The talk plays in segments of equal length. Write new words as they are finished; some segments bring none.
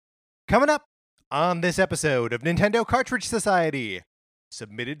Coming up on this episode of Nintendo Cartridge Society,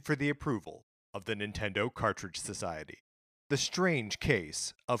 submitted for the approval of the Nintendo Cartridge Society, the strange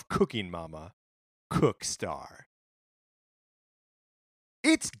case of Cooking Mama, Cookstar.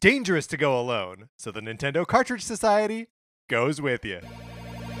 It's dangerous to go alone, so the Nintendo Cartridge Society goes with you.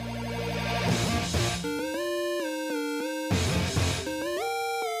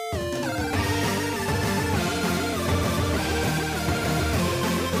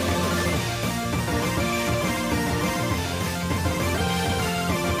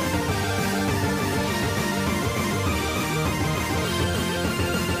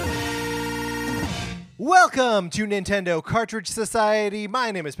 Welcome to Nintendo Cartridge Society.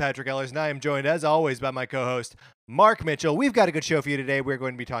 My name is Patrick Ellers, and I am joined, as always, by my co-host, Mark Mitchell. We've got a good show for you today. We're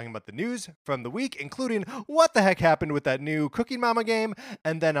going to be talking about the news from the week, including what the heck happened with that new Cooking Mama game.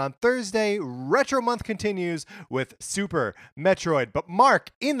 And then on Thursday, Retro Month continues with Super Metroid. But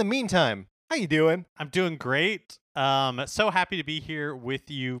Mark, in the meantime, how you doing? I'm doing great. So happy to be here with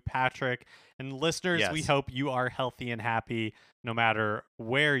you, Patrick. And listeners, Yes. we hope you are healthy and happy no matter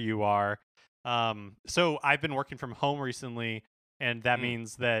where you are. So I've been working from home recently, and that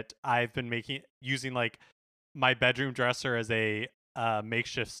means that I've been using like my bedroom dresser as a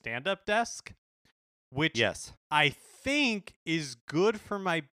makeshift stand-up desk, which Yes. I think is good for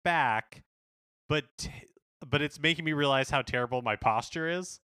my back, but it's making me realize how terrible my posture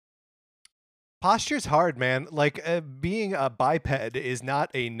is. Posture's hard, man. Like being a biped is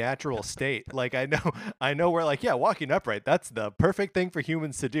not a natural state. Like I know we're like, yeah, walking upright, that's the perfect thing for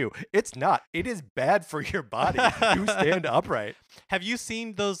humans to do. It's not. It is bad for your body to stand upright. Have you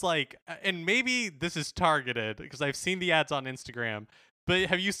seen those and maybe this is targeted because I've seen the ads on Instagram, but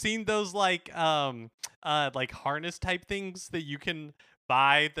have you seen those like harness type things that you can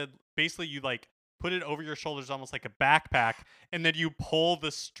buy that basically you like put it over your shoulders almost like a backpack, and then you pull the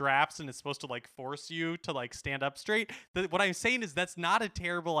straps and it's supposed to like force you to like stand up straight? What I'm saying is that's not a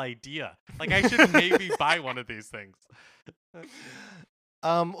terrible idea. Like I should maybe buy one of these things.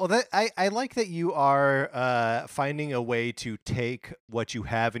 Well, I like that you are finding a way to take what you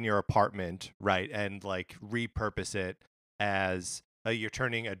have in your apartment, right, and like repurpose it as you're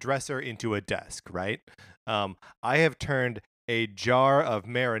turning a dresser into a desk, right? I have turned a jar of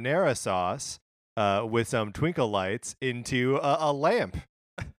marinara sauce with some twinkle lights into a lamp.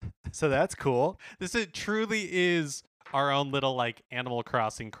 So that's cool. Truly is our own little like Animal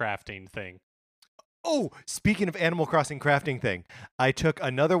Crossing crafting thing. Oh, speaking of Animal Crossing crafting thing, I took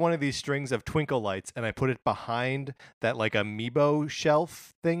another one of these strings of twinkle lights and I put it behind that like amiibo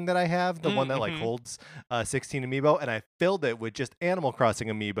shelf thing that I have, the one that like holds 16 amiibo, and I filled it with just Animal Crossing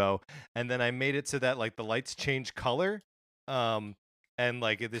amiibo, and then I made it so that like the lights change color. And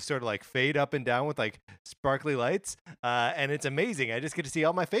like they sort of like fade up and down with like sparkly lights, and it's amazing. I just get to see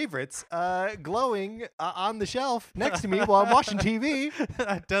all my favorites glowing on the shelf next to me while I'm watching TV.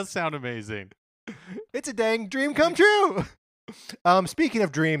 That does sound amazing. It's a dang dream come true. Speaking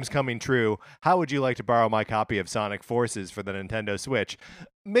of dreams coming true, how would you like to borrow my copy of Sonic Forces for the Nintendo Switch?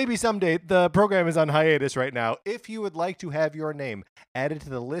 Maybe someday. The program is on hiatus right now. If you would like to have your name added to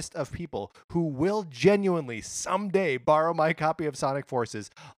the list of people who will genuinely someday borrow my copy of Sonic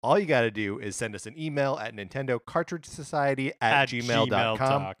Forces, all you got to do is send us an email at Nintendo Cartridge Society at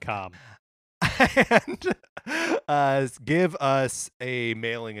gmail.com. And give us a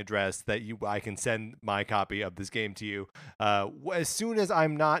mailing address that I can send my copy of this game to you. As soon as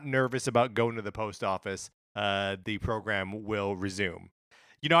I'm not nervous about going to the post office, the program will resume.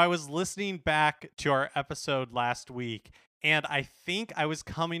 You know, I was listening back to our episode last week, and I think I was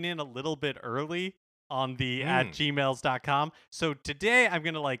coming in a little bit early on the at gmails.com. So today I'm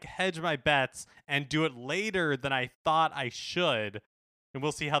going to like hedge my bets and do it later than I thought I should. And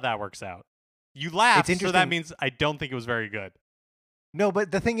we'll see how that works out. You laughed, so that means I don't think it was very good. No,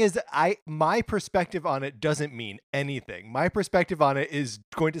 but the thing is, my perspective on it doesn't mean anything. My perspective on it is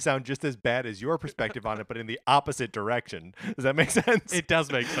going to sound just as bad as your perspective on it, but in the opposite direction. Does that make sense? It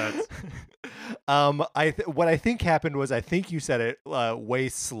does make sense. What I think happened was I think you said it way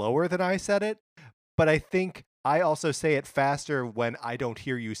slower than I said it, but I think I also say it faster when I don't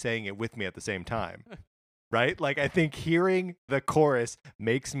hear you saying it with me at the same time. Right? Like, I think hearing the chorus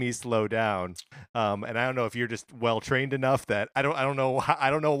makes me slow down. And I don't know if you're just well-trained enough that I don't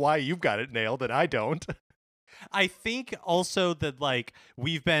know why you've got it nailed and I don't. I think also that, like,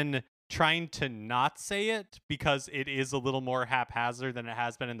 we've been trying to not say it because it is a little more haphazard than it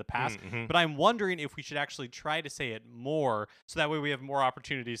has been in the past. Mm-hmm. But I'm wondering if we should actually try to say it more so that way we have more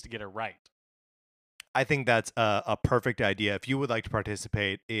opportunities to get it right. I think that's a perfect idea. If you would like to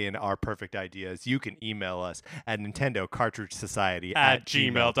participate in our perfect ideas, you can email us at Nintendo Cartridge Society at at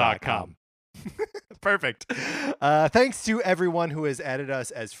gmail.com. Perfect. Thanks to everyone who has added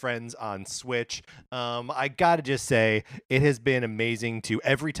us as friends on Switch. I gotta just say, it has been amazing to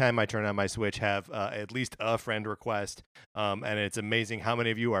every time I turn on my Switch have at least a friend request. And it's amazing how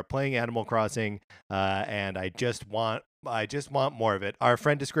many of you are playing Animal Crossing. And I just want more of it. Our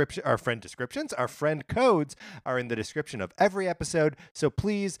friend codes are in the description of every episode. So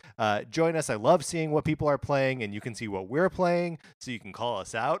please join us. I love seeing what people are playing, and you can see what we're playing. So you can call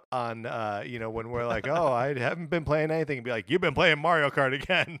us out on, when we're like, oh, I haven't been playing anything, and be like, you've been playing Mario Kart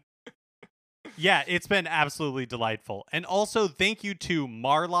again. Yeah, it's been absolutely delightful. And also, thank you to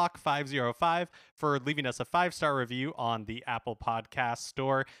Marlock505 for leaving us a 5-star review on the Apple Podcast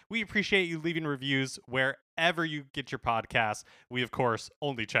Store. We appreciate you leaving reviews wherever you get your podcasts. We, of course,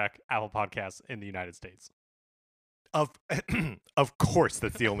 only check Apple Podcasts in the United States. Of course,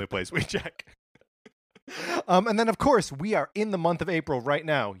 that's the only place we check. And then, of course, we are in the month of April right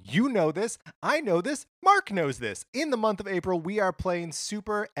now. You know this. I know this. Mark knows this. In the month of April, we are playing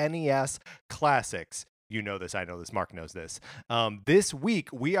Super NES Classics. You know this. I know this. Mark knows this. This week,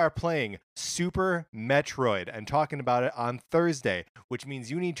 we are playing Super Metroid and talking about it on Thursday, which means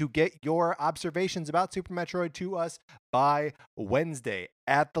you need to get your observations about Super Metroid to us by Wednesday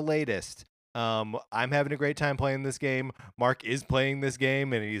at the latest. I'm having a great time playing this game. Mark is playing this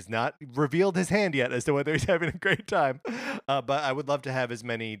game, and he's not revealed his hand yet as to whether he's having a great time. But I would love to have as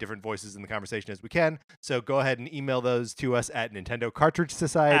many different voices in the conversation as we can. So go ahead and email those to us at Nintendo Cartridge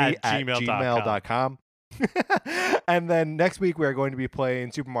Society at gmail.com. And then next week, we are going to be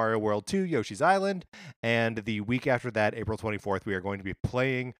playing Super Mario World 2, Yoshi's Island. And the week after that, April 24th, we are going to be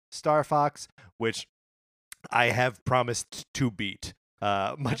playing Star Fox, which I have promised to beat.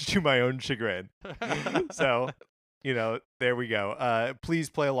 Much to my own chagrin. So, there we go. Please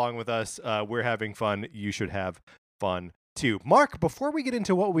play along with us. We're having fun. You should have fun too. Mark, before we get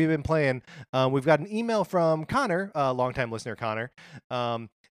into what we've been playing, we've got an email from Connor, longtime listener Connor.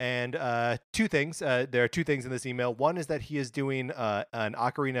 And two things. There are two things in this email. One is that he is doing an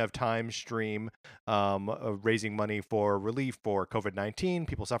Ocarina of Time stream, raising money for relief for COVID-19,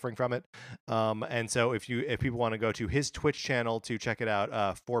 people suffering from it. And so if people want to go to his Twitch channel to check it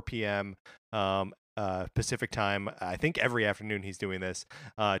out, 4 p.m. Pacific time, I think every afternoon he's doing this.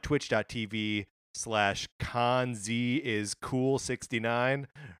 Twitch.tv/ConzIsCool69.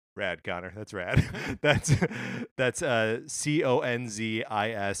 Rad, Connor. That's rad. that's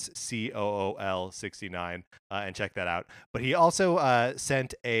ConzIsCool 69, and check that out. But he also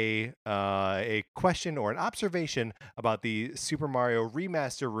sent a question or an observation about the Super Mario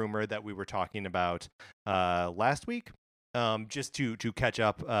Remaster rumor that we were talking about last week. Just to catch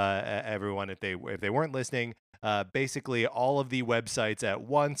up, everyone, if they weren't listening. Basically, all of the websites at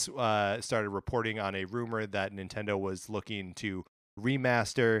once started reporting on a rumor that Nintendo was looking to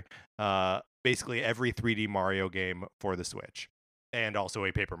remaster basically every 3D Mario game for the Switch, and also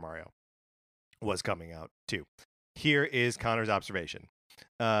a Paper Mario was coming out too. Here is Connor's observation.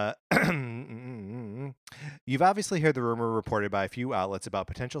 You've obviously heard the rumor reported by a few outlets about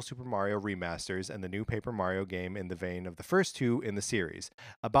potential Super Mario remasters and the new Paper Mario game in the vein of the first two in the series.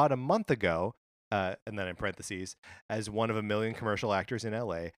 About a month ago, and then in parentheses, as one of a million commercial actors in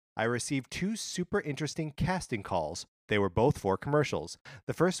LA, I received two super interesting casting calls. They were both for commercials.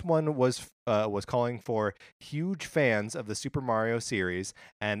 The first one was calling for huge fans of the Super Mario series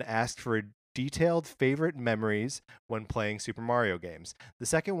and asked for detailed favorite memories when playing Super Mario games. The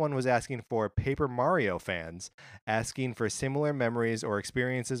second one was asking for Paper Mario fans, asking for similar memories or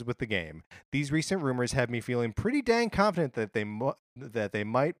experiences with the game. These recent rumors have me feeling pretty dang confident that they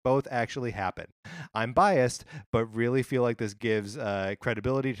might both actually happen. I'm biased, but really feel like this gives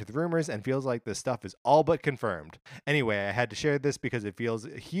credibility to the rumors and feels like this stuff is all but confirmed. Anyway, I had to share this because it feels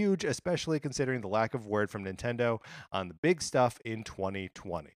huge, especially considering the lack of word from Nintendo on the big stuff in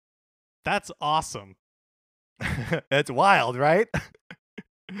 2020. That's awesome. That's wild, right?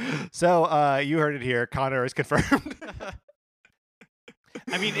 So you heard it here. Connor is confirmed.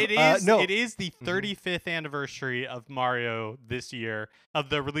 I mean, it is the 35th anniversary of Mario this year, of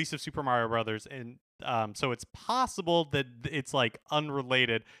the release of Super Mario Brothers, and so it's possible that it's like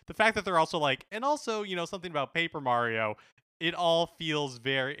unrelated. The fact that they're also like, and also, something about Paper Mario, it all feels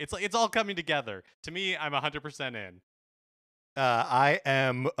very, it's all coming together. To me, I'm 100% in. I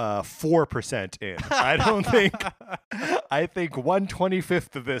am 4% in. I don't think. I think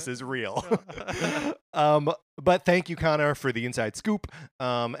 1/25th of this is real. But thank you, Connor, for the inside scoop.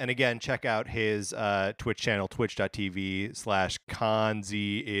 And again, check out his Twitch channel,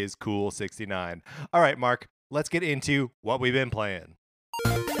 twitch.tv/ConZisCool69. All right, Mark, let's get into what we've been playing.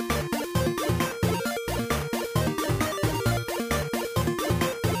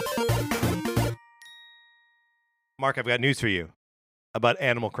 Mark, I've got news for you about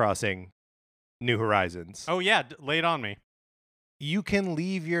Animal Crossing New Horizons. Oh, yeah. Lay it on me. You can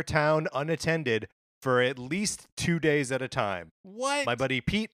leave your town unattended for at least 2 days at a time. What? My buddy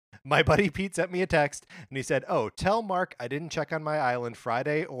Pete sent me a text, and he said, "Oh, tell Mark I didn't check on my island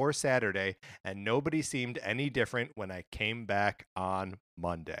Friday or Saturday, and nobody seemed any different when I came back on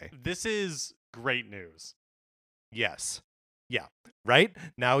Monday." This is great news. Yes. Yeah. Right?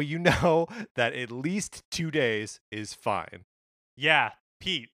 Now you know that at least 2 days is fine. Yeah,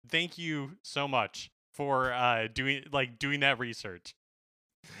 Pete, thank you so much for doing that research.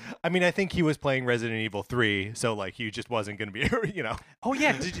 I mean, I think he was playing Resident Evil 3, so like he just wasn't going to be, Oh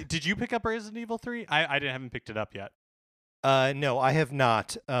yeah, did you pick up haven't picked it up yet. No, I have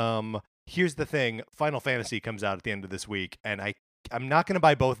not. Here's the thing: Final Fantasy comes out at the end of this week, and I'm not going to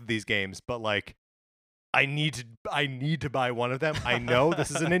buy both of these games, but like I need to buy one of them. I know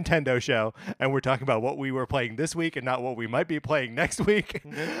this is a Nintendo show, and we're talking about what we were playing this week and not what we might be playing next week.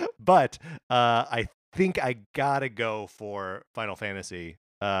 But I think I gotta go for Final Fantasy.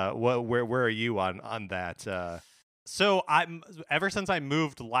 Where are you on that? So ever since I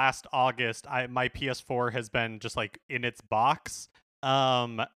moved last August, my PS4 has been just like in its box.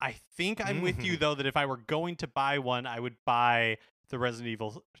 I think I'm with you though that if I were going to buy one, I would buy the Resident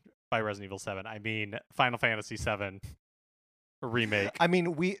Evil 7. I mean Final Fantasy 7 remake. I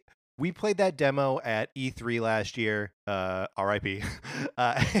mean we played that demo at E3 last year, RIP,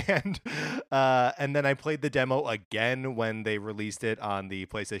 and then I played the demo again when they released it on the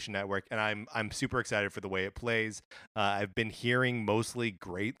PlayStation Network, and I'm super excited for the way it plays. I've been hearing mostly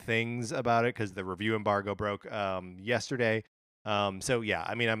great things about it because the review embargo broke yesterday. So yeah,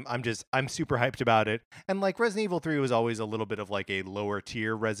 I mean I'm super hyped about it, and like Resident Evil 3 was always a little bit of like a lower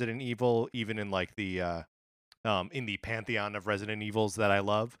tier Resident Evil, even in like the in the pantheon of Resident Evils that I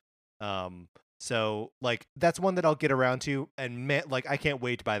love. So like that's one that I'll get around to, and like I can't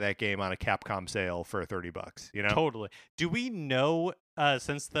wait to buy that game on a Capcom sale for $30, Totally. Do we know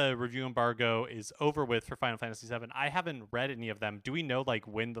since the review embargo is over with for Final Fantasy 7, I haven't read any of them. Do we know like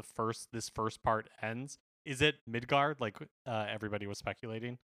when this first part ends? Is it Midgard like everybody was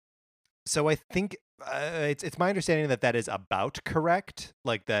speculating? So I think it's my understanding that is about correct,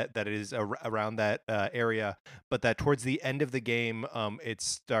 like that it is around that area, but that towards the end of the game, it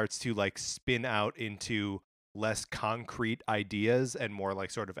starts to like spin out into less concrete ideas and more like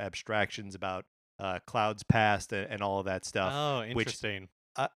sort of abstractions about Cloud's past and all of that stuff. Oh, interesting.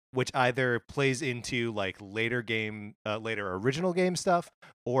 Which either plays into like later original game stuff,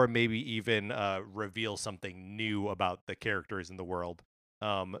 or maybe even reveal something new about the characters in the world.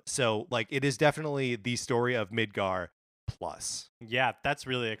 So like it is definitely the story of Midgar plus. Yeah, that's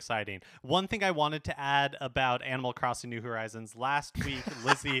really exciting. One thing I wanted to add about Animal Crossing New Horizons, last week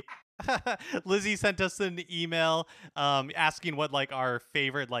Lizzie sent us an email asking what like our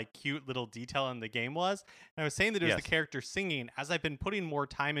favorite like cute little detail in the game was. And I was saying that it was the character singing. As I've been putting more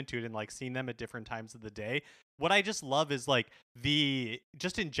time into it and like seeing them at different times of the day, what I just love is like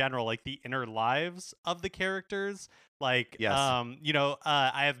just in general, like the inner lives of the characters. Like,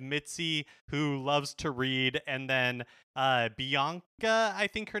 I have Mitzi who loves to read, and then Bianca, I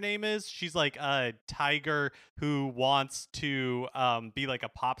think her name is. She's like a tiger who wants to be like a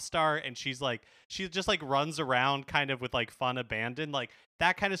pop star, and she just like runs around kind of with like fun abandon. Like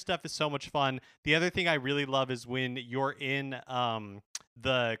that kind of stuff is so much fun. The other thing I really love is when you're in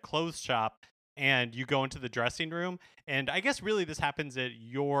the clothes shop and you go into the dressing room, and I guess really this happens at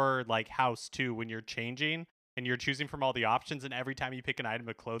your like house too when you're changing. And you're choosing from all the options, and every time you pick an item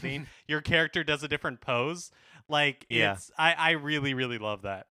of clothing, your character does a different pose. Like, I really, really love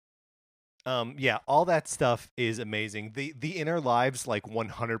that. All that stuff is amazing. The inner lives, like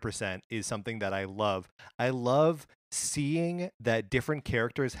 100%, is something that I love. I love seeing that different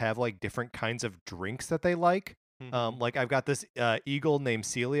characters have like different kinds of drinks that they like. Like I've got this eagle named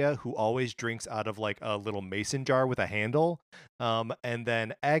Celia who always drinks out of like a little mason jar with a handle. And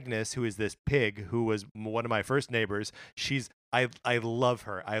then Agnes, who is this pig who was one of my first neighbors. I love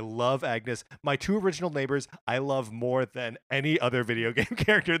her. I love Agnes. My two original neighbors I love more than any other video game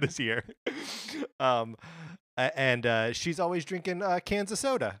character this year. And she's always drinking cans of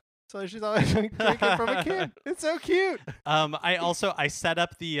soda. So she's always like, drinking from a can. It's so cute. I set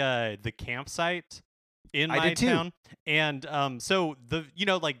up the campsite in I my did too. town, and so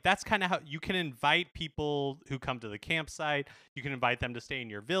like that's kind of how you can invite people who come to the campsite. You can invite them to stay in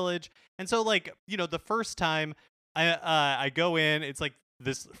your village, and so like the first time I go in, it's like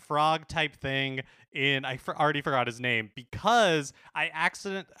this frog type thing in already forgot his name because I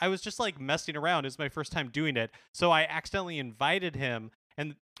was just like messing around. It was my first time doing it, so I accidentally invited him,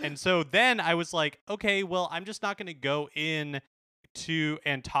 and so then I was like, okay, well, I'm just not going to go in to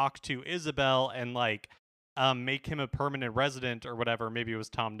and talk to Isabel and like make him a permanent resident or whatever. Maybe it was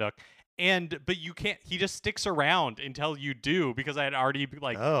Tom Nook. But you can't, he just sticks around until you do, because I had already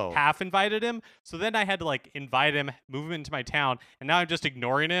like half invited him. So then I had to like invite him, move him into my town, and now I'm just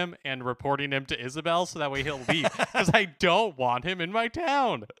ignoring him and reporting him to Isabel so that way he'll leave because I don't want him in my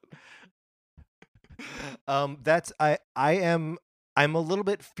town. I'm a little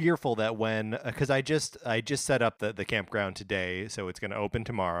bit fearful that when, because I just set up the campground today, so it's going to open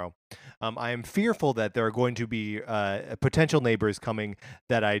tomorrow. I am fearful that there are going to be potential neighbors coming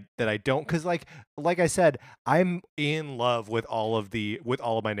that I don't, because like I said, I'm in love with all of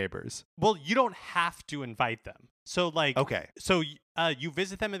my neighbors. Well, you don't have to invite them. So like, okay, so you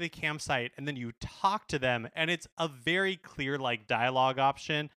visit them at the campsite and then you talk to them, and it's a very clear like dialogue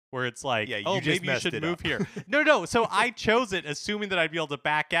option where it's like, maybe you should move here. No. So I chose it assuming that I'd be able to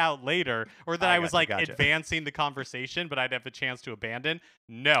back out later, or that I was advancing the conversation, but I'd have a chance to abandon.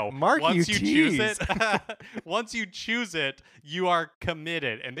 No, Mark, once you choose it, once you choose it, you are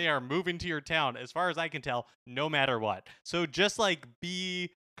committed, and they are moving to your town, as far as I can tell, no matter what. So just like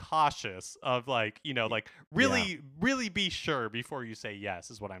be cautious of like, like really be sure before you say yes,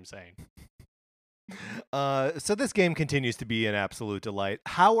 is what I'm saying. So this game continues to be an absolute delight.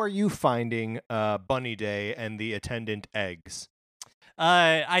 How are you finding Bunny Day and the attendant eggs?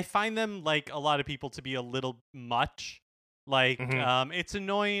 I find them, like a lot of people, to be a little much. Like, it's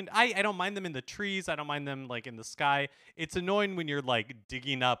annoying. I don't mind them in the trees. I don't mind them like in the sky. It's annoying when you're like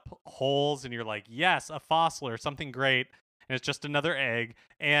digging up holes and you're like, yes, a fossil or something great, and it's just another egg.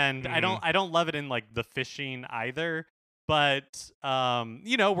 And I don't love it in like the fishing either. But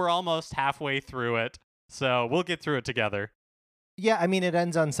we're almost halfway through it, so we'll get through it together. Yeah, I mean, it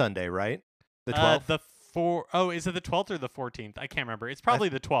ends on Sunday, right? The 12th? Is it the 12th or the 14th? I can't remember. It's probably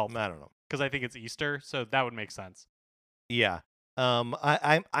the 12th. I don't know, because I think it's Easter, so that would make sense. Yeah.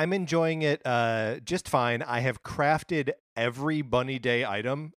 I'm enjoying it just fine. I have crafted every Bunny Day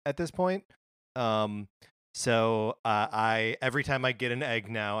item at this point. So I every time I get an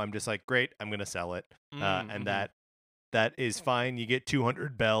egg now, I'm just like, great, I'm gonna sell it. And that is fine. You get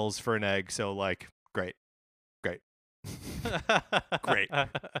 200 bells for an egg, so like, great. Great.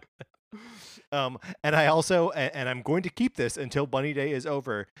 And I also, and I'm going to keep this until Bunny Day is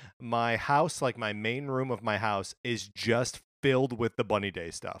over. My house, like my main room of my house, is just filled with the Bunny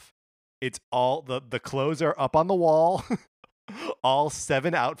Day stuff. It's all the clothes are up on the wall. All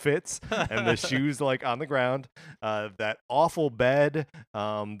 7 outfits, and the shoes like on the ground, that awful bed,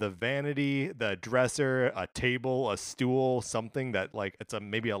 the vanity, the dresser, a table, a stool, something that like it's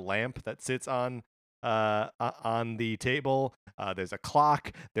maybe a lamp that sits on the table. There's a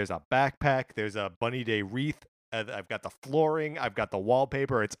clock, there's a backpack, there's a Bunny Day wreath. I've got the flooring, I've got the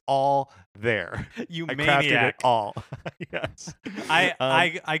wallpaper. It's all there. You I maniac! Crafted it all. Yes.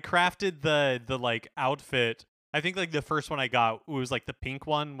 I crafted the like outfit. I think like the first one I got was like the pink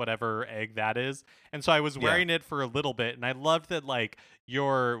one, whatever egg that is. And so I was wearing it for a little bit, and I loved that like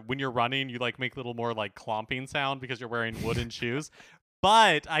when you're running, you like make a little more like clomping sound because you're wearing wooden shoes.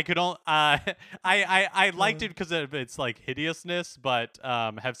 But I could I liked it because of its like hideousness, but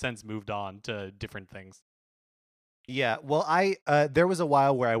have since moved on to different things. Yeah, well, there was a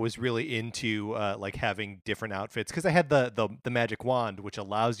while where I was really into like having different outfits, because I had the magic wand, which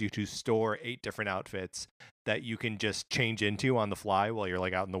allows you to store 8 different outfits that you can just change into on the fly while you're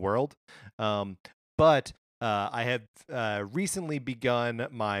like out in the world. But I have recently begun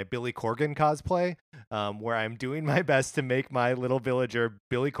my Billy Corgan cosplay, where I'm doing my best to make my little villager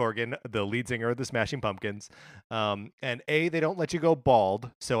Billy Corgan, the lead singer of the Smashing Pumpkins. And they don't let you go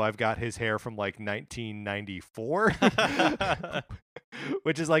bald, so I've got his hair from like 1994,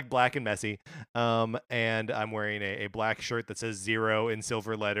 which is like black and messy. And I'm wearing a black shirt that says 0 in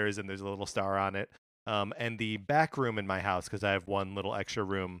silver letters, and there's a little star on it. And the back room in my house, because I have one little extra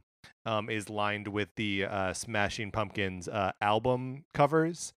room, is lined with the Smashing Pumpkins album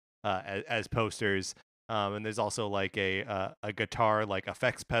covers as posters. And there's also like a guitar like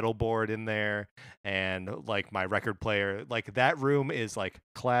effects pedal board in there, and like my record player. Like that room is like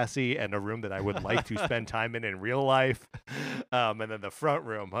classy and a room that I would like to spend time in real life. And then the front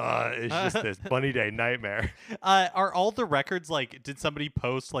room is just this bunny day nightmare. Are all the records like? Did somebody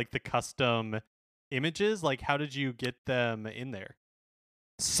post like the custom images? Like, how did you get them in there?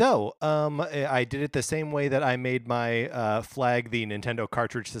 So, I did it the same way that I made my flag the Nintendo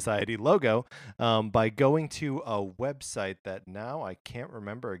Cartridge Society logo, by going to a website that now I can't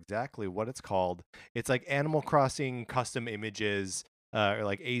remember exactly what it's called. It's like Animal Crossing custom images, or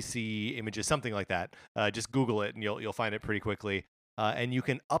like AC images, something like that. Just Google it and you'll find it pretty quickly. And you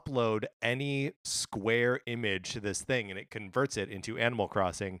can upload any square image to this thing, and it converts it into Animal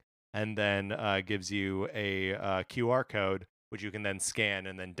Crossing, and then gives you a QR code, which you can then scan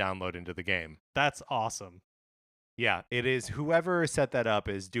and then download into the game. That's awesome. Yeah, it is. Whoever set that up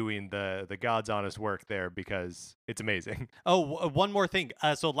is doing the God's honest work there, because it's amazing. Oh, one more thing.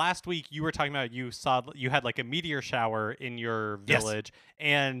 So last week you were talking about you had like a meteor shower in your village,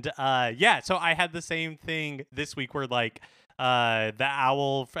 and yeah. So I had the same thing this week where like the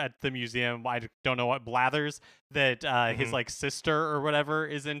owl at the museum, I don't know what, Blathers, that his like sister or whatever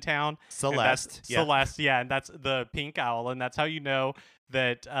is in town. Celeste. Celeste, yeah, and that's the pink owl, and that's how you know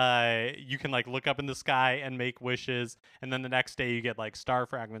that you can like look up in the sky and make wishes, and then the next day you get like star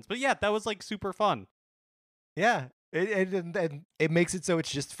fragments. But yeah, that was like super fun. Yeah, it makes it so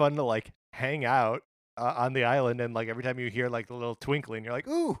it's just fun to like hang out on the island, and like every time you hear like the little twinkling, you're like,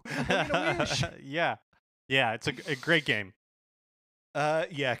 ooh, I'm gonna wish. Yeah, it's a great game.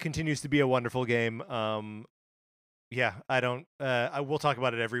 Yeah, continues to be a wonderful game. Yeah, I will talk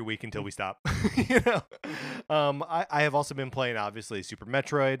about it every week until we stop. You know, I have also been playing obviously Super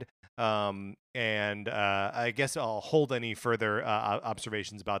Metroid. And I guess I'll hold any further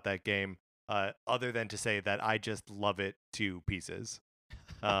observations about that game, other than to say that I just love it to pieces.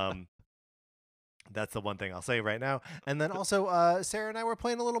 That's the one thing I'll say right now. And then also, Sarah and I were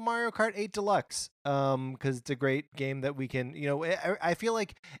playing a little Mario Kart 8 Deluxe, because it's a great game that we can, I feel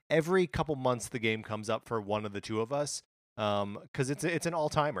like every couple months the game comes up for one of the two of us, because it's an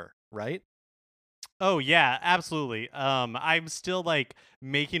all-timer, right? Oh yeah, absolutely. I'm still like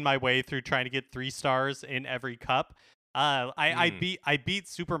making my way through trying to get 3 stars in every cup. I beat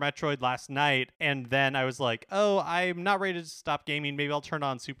Super Metroid last night, and then I was like, oh, I'm not ready to stop gaming. Maybe I'll turn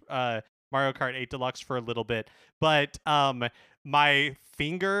on Mario Kart 8 Deluxe for a little bit. But my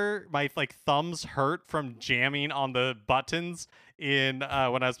thumbs hurt from jamming on the buttons in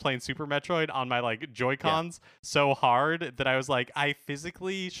when I was playing Super Metroid on my like Joy-Cons so hard that I was like, I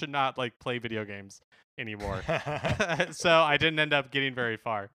physically should not like play video games anymore. So I didn't end up getting very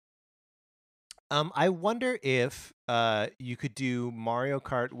far. I wonder if you could do Mario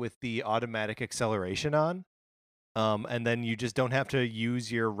Kart with the automatic acceleration on. And then you just don't have to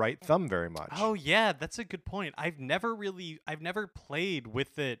use your right thumb very much. Oh yeah, that's a good point. I've never played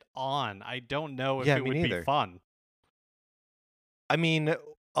with it on. I don't know if it would be fun. I mean,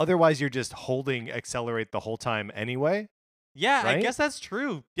 otherwise you're just holding accelerate the whole time anyway. Yeah, right? I guess that's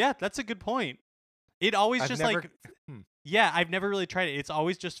true. Yeah, that's a good point. It always yeah, I've never really tried it. It's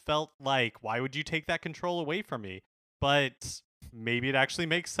always just felt like, why would you take that control away from me? But maybe it actually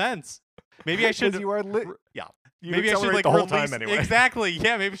makes sense. Maybe I should. Yeah. Maybe I should like the whole time anyway. Exactly.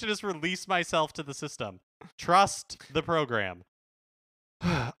 Yeah, maybe I should just release myself to the system. Trust the program.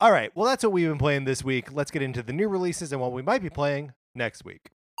 All right. Well, that's what we've been playing this week. Let's get into the new releases and what we might be playing next week.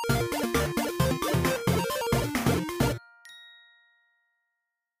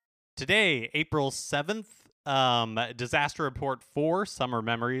 Today, April 7th, Disaster Report 4 Summer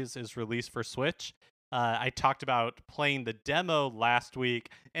Memories is released for Switch. I talked about playing the demo last week,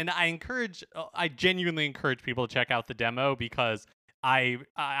 and I genuinely encourage people to check out the demo, because I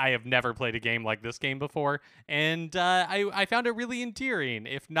have never played a game like this game before, and I found it really endearing,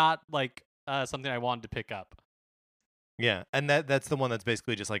 if not like something I wanted to pick up. Yeah, and that's the one that's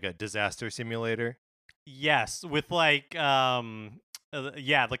basically just like a disaster simulator. Yes, with like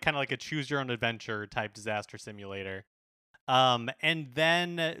like kind of like a choose your own adventure type disaster simulator. And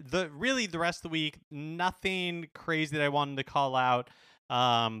then the rest of the week, nothing crazy that I wanted to call out.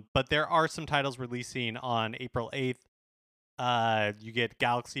 But there are some titles releasing on April 8th. You get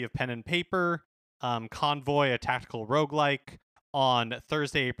Galaxy of Pen and Paper, Convoy, a tactical roguelike. On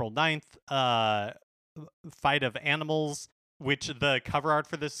Thursday, April 9th, Fight of Animals, which the cover art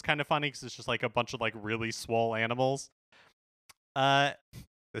for this is kind of funny because it's just like a bunch of like really swole animals. That's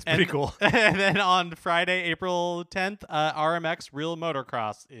pretty cool. And then on Friday, April 10th, RMX Real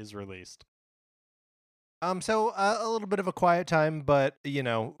Motocross is released. So a little bit of a quiet time, but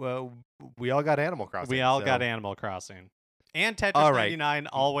we all got Animal Crossing. We all so. got Animal Crossing. And Tetris All right. 99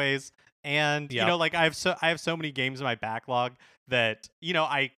 always. And Yep. like I have so many games in my backlog that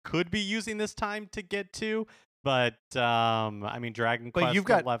I could be using this time to get to, but I mean Dragon But Quest you've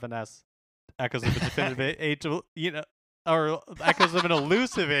got- 11S, Echoes of a Definitive Age, or Echoes of an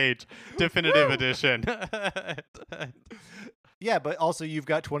Elusive Age Definitive Edition. Yeah, but also you've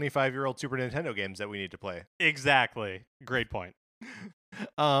got 25-year-old Super Nintendo games that we need to play. Exactly. Great point.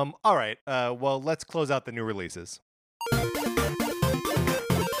 All right. Well, let's close out the new releases.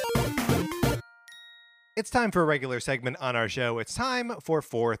 It's time for a regular segment on our show. It's time for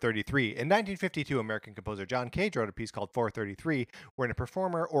 433. In 1952, American composer John Cage wrote a piece called 433, wherein a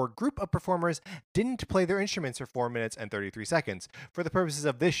performer or group of performers didn't play their instruments for 4 minutes and 33 seconds. For the purposes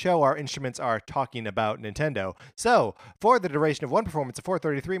of this show, our instruments are talking about Nintendo. So, for the duration of one performance of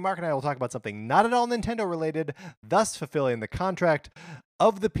 433, Mark and I will talk about something not at all Nintendo related, thus fulfilling the contract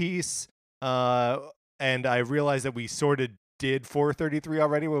of the piece. And I realized that we sort of did 433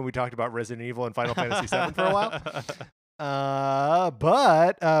 already when we talked about Resident Evil and Final Fantasy VII for a while.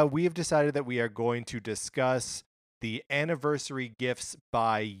 But we have decided that we are going to discuss the anniversary gifts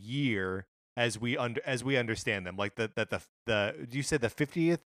by year as we understand them. Like the you said the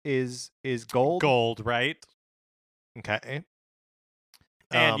 50th is gold? Gold, right? Okay.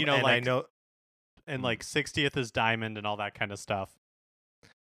 And and like I know and like 60th is diamond and all that kind of stuff.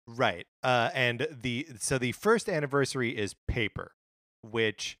 Right. And the first anniversary is paper,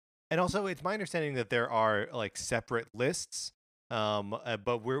 and also it's my understanding that there are like separate lists.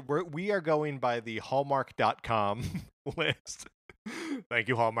 But we are going by the Hallmark.com list. Thank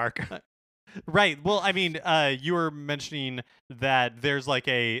you, Hallmark. Right. Well, I mean, you were mentioning that there's like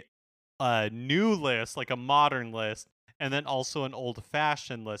a new list, like a modern list, and then also an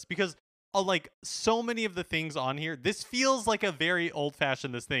old-fashioned list, because like so many of the things on here, this feels like a very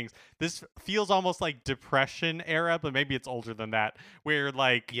old-fashioned this feels almost like Depression era, but maybe it's older than that, where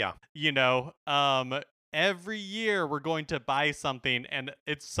like every year we're going to buy something, and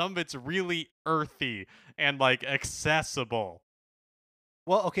some of it's really earthy and like accessible.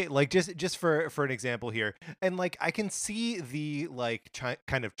 Well, okay, like just for an example here, and like I can see the like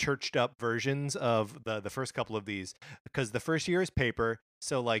kind of churched up versions of the first couple of these, because the first year is paper,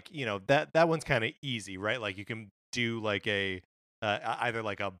 so like that one's kind of easy, right? Like you can do like a either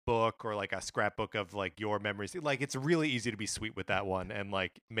like a book or like a scrapbook of like your memories. Like it's really easy to be sweet with that one and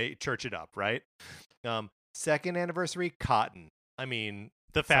like church it up, right? Second anniversary, cotton. I mean,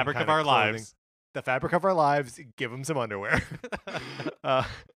 the fabric of our lives. The fabric of our lives. Give them some underwear.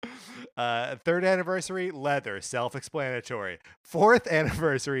 Third anniversary, leather. Self-explanatory. Fourth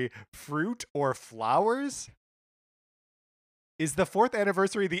anniversary, fruit or flowers. Is the fourth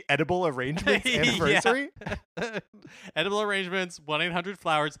anniversary the edible arrangements anniversary? Edible arrangements,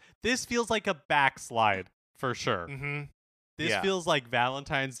 1-800-Flowers. This feels like a backslide for sure. Mm-hmm. This feels like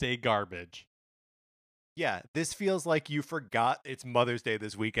Valentine's Day garbage. Yeah, this feels like you forgot it's Mother's Day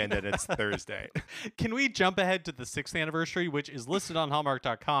this weekend and it's Thursday. Can we jump ahead to the 6th anniversary, which is listed on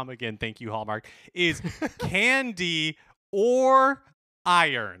Hallmark.com? Again, thank you, Hallmark. Is candy or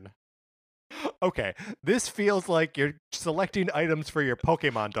iron? Okay, this feels like you're selecting items for your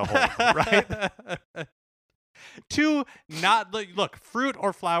Pokemon to hold, right? To not look, fruit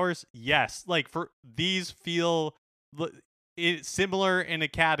or flowers, yes. Like for these feel similar in a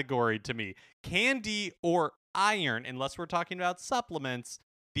category to me. Candy or iron, unless we're talking about supplements,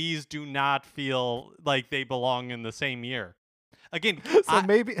 these do not feel like they belong in the same year. Again, so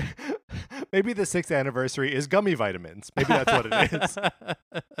maybe the 6th anniversary is gummy vitamins. Maybe that's what it is.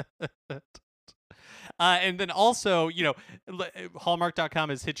 And then also,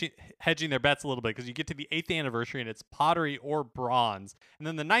 Hallmark.com is hedging their bets a little bit, because you get to the 8th anniversary and it's pottery or bronze. And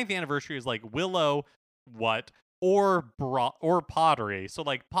then the 9th anniversary is like willow, or pottery. So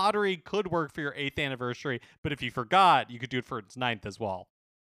like pottery could work for your 8th anniversary, but if you forgot, you could do it for its 9th as well.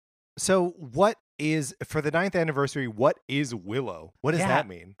 So what is, for the 9th anniversary, what is willow? What does that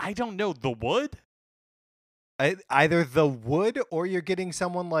mean? I don't know. The wood? Either the wood, or you're getting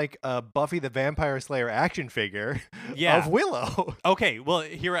someone like a Buffy the Vampire Slayer action figure of Willow. Okay, well,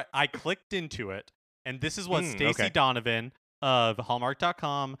 here I clicked into it, and this is what Stacey Donovan of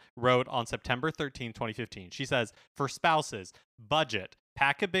Hallmark.com wrote on September 13, 2015. She says, for spouses, budget,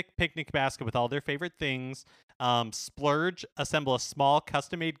 pack a big picnic basket with all their favorite things, splurge, assemble a small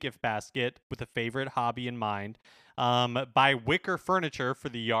custom-made gift basket with a favorite hobby in mind, buy wicker furniture for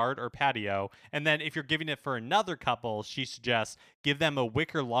the yard or patio, and then if you're giving it for another couple, she suggests give them a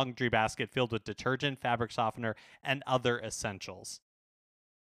wicker laundry basket filled with detergent, fabric softener, and other essentials.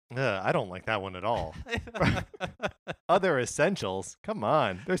 I don't like that one at all. Other essentials. Come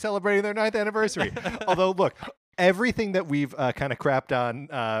on. They're celebrating their 9th anniversary. Although, look, everything that we've kind of crapped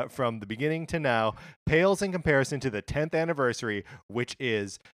on from the beginning to now pales in comparison to the 10th anniversary, which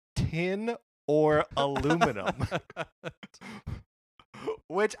is tin or aluminum.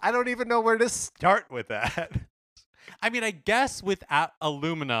 Which I don't even know where to start with that. I mean, I guess with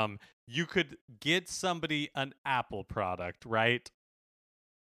aluminum, you could get somebody an Apple product, right?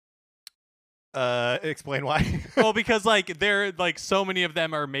 Explain why. Well, because like they're like so many of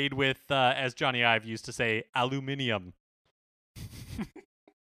them are made with, as Johnny Ive used to say, aluminium.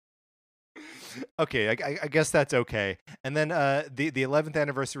 Okay, I guess that's okay. And then the 11th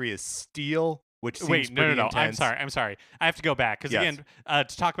anniversary is steel, which seems Wait, no. intense. I'm sorry. I have to go back because Yes. again,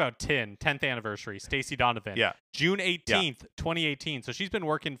 to talk about 10th anniversary, Stacey Donovan. Yeah. June 18th, 2018. So she's been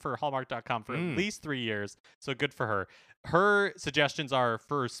working for Hallmark.com for at least 3 years. So good for her. Her suggestions are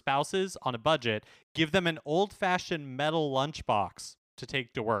for spouses on a budget, give them an old-fashioned metal lunchbox to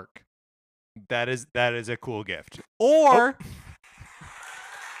take to work. That is a cool gift. Or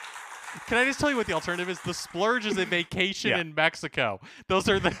can I just tell you what the alternative is? The splurge is a vacation in Mexico. Those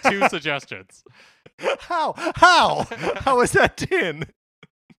are the two suggestions. How? How is that tin?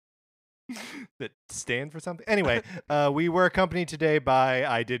 That stand for something? Anyway, we were accompanied today by,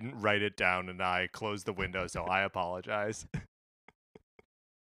 I didn't write it down and I closed the window, so I apologize.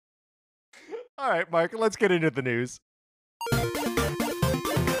 All right, Mark, let's get into the news.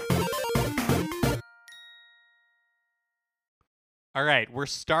 All right, we're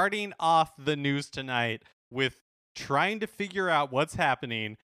starting off the news tonight with trying to figure out what's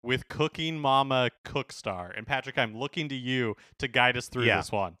happening with Cooking Mama Cookstar. And Patrick, I'm looking to you to guide us through this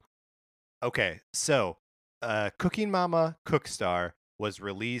one. Okay, so Cooking Mama Cookstar was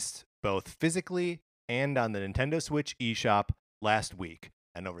released both physically and on the Nintendo Switch eShop last week.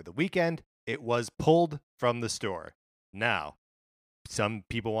 And over the weekend, it was pulled from the store. Now, some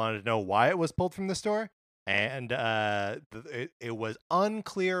people wanted to know why it was pulled from the store. And it was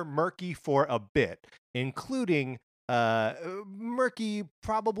unclear, murky for a bit, including murky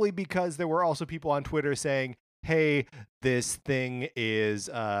probably because there were also people on Twitter saying, hey, this thing is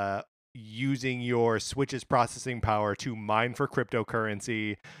using your Switch's processing power to mine for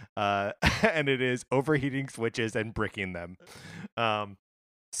cryptocurrency, and it is overheating Switches and bricking them.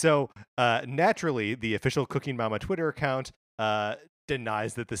 So naturally, the official Cooking Mama Twitter account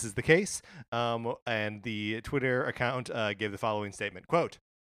denies that this is the case, and the Twitter account gave the following statement, quote,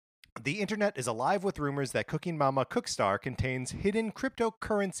 "The internet is alive with rumors that Cooking Mama Cookstar contains hidden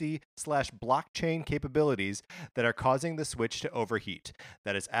cryptocurrency/blockchain capabilities that are causing the Switch to overheat.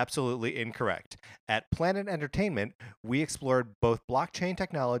 That is absolutely incorrect. At Planet Entertainment, we explored both blockchain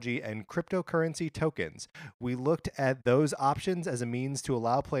technology and cryptocurrency tokens. We looked at those options as a means to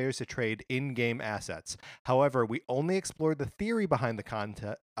allow players to trade in-game assets. However, we only explored the theory behind the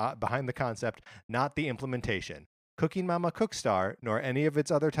concept, not the implementation. Cooking Mama Cookstar, nor any of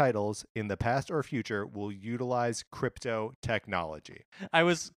its other titles in the past or future will utilize crypto technology." I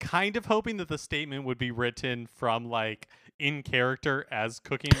was kind of hoping that the statement would be written from like in character as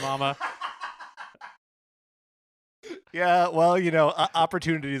Cooking Mama. Yeah, well,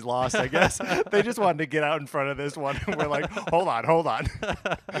 opportunities lost, I guess. They just wanted to get out in front of this one. We're like, hold on.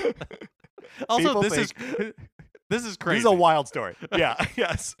 Also, this is crazy. This is a wild story. Yeah,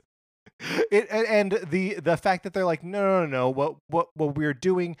 yes. And the fact that they're like, no, what we're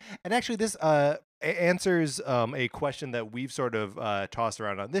doing, and actually this answers a question that we've sort of tossed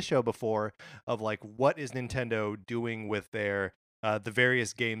around on this show before, of like, what is Nintendo doing with their the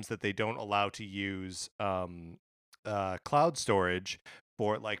various games that they don't allow to use cloud storage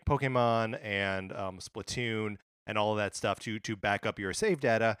for, like Pokemon and Splatoon and all of that stuff to back up your save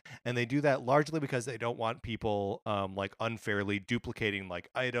data. And they do that largely because they don't want people like unfairly duplicating like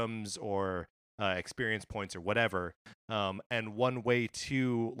items or experience points or whatever. And one way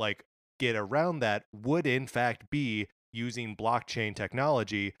to like get around that would in fact be using blockchain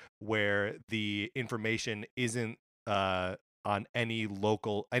technology, where the information isn't on any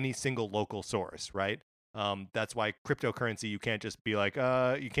single local source, right? That's why cryptocurrency, you can't just be like,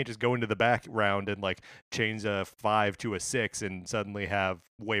 you can't just go into the background and like change a 5 to a 6 and suddenly have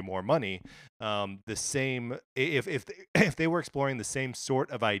way more money. The same, if they were exploring the same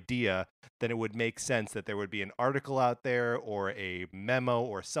sort of idea, then it would make sense that there would be an article out there or a memo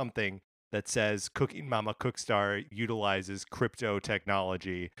or something that says Cooking Mama Cookstar utilizes crypto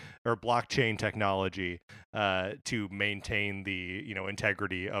technology or blockchain technology to maintain the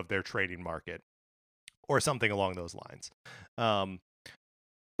integrity of their trading market, or something along those lines.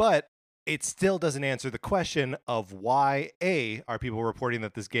 But it still doesn't answer the question of why are people reporting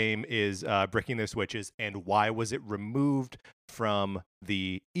that this game is bricking their Switches, and why was it removed from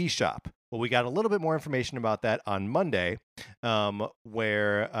the eShop? Well, we got a little bit more information about that on Monday,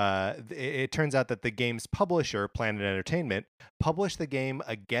 where it turns out that the game's publisher, Planet Entertainment, published the game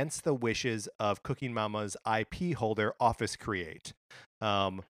against the wishes of Cooking Mama's IP holder, Office Create.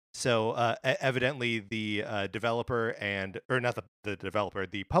 So evidently the developer or not the developer,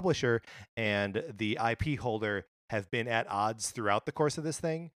 the publisher and the IP holder have been at odds throughout the course of this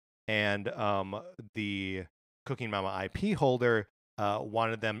thing. And the Cooking Mama IP holder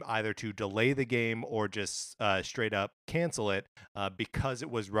wanted them either to delay the game or just straight up cancel it because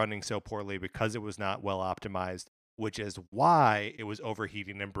it was running so poorly, because it was not well optimized, which is why it was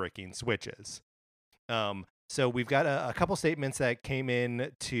overheating and breaking Switches. So we've got a couple statements that came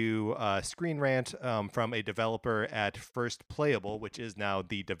in to Screen Rant from a developer at First Playable, which is now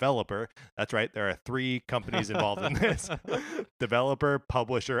the developer. That's right. There are 3 companies involved in this: developer,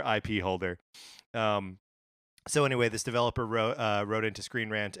 publisher, IP holder. So anyway, this developer wrote into Screen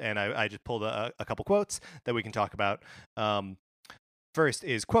Rant, and I just pulled a couple quotes that we can talk about. First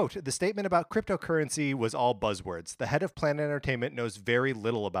is, quote, "The statement about cryptocurrency was all buzzwords. The head of Planet Entertainment knows very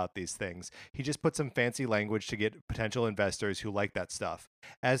little about these things. He just put some fancy language to get potential investors who like that stuff.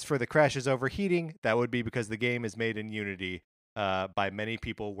 As for the crashes overheating, that would be because the game is made in Unity by many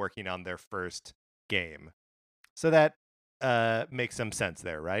people working on their first game." So that makes some sense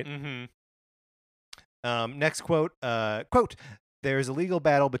there, right? Mm-hmm. Next quote, quote, "There's a legal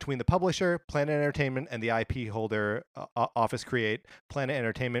battle between the publisher, Planet Entertainment, and the IP holder, Office Create. Planet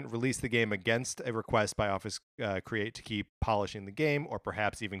Entertainment released the game against a request by Office Create to keep polishing the game, or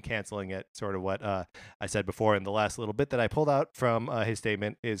perhaps even canceling it." Sort of what I said before. And the last little bit that I pulled out from his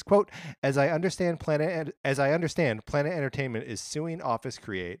statement is, quote, As I understand, Planet Entertainment is suing Office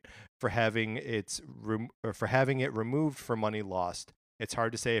Create for having it removed for money lost. It's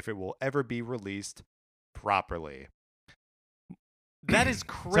hard to say if it will ever be released properly." That is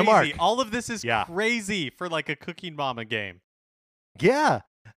crazy. So Mark, all of this is crazy for like a Cooking Mama game. Yeah,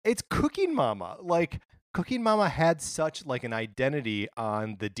 it's Cooking Mama. Like, Cooking Mama had such like an identity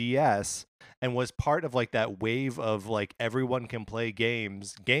on the DS and was part of like that wave of like everyone can play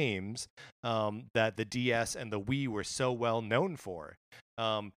games that the DS and the Wii were so well known for.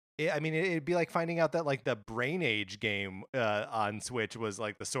 It'd be like finding out that like the Brain Age game on Switch was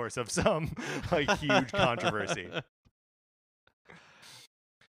like the source of some like huge controversy.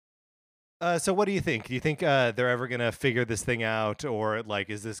 So what do you think? Do you think they're ever going to figure this thing out, or like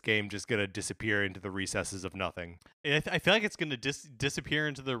is this game just going to disappear into the recesses of nothing? I feel like it's going to disappear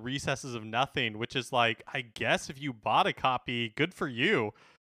into the recesses of nothing, which is like, I guess if you bought a copy, good for you.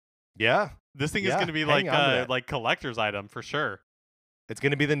 Yeah. This thing is going to be like a like collector's item for sure. It's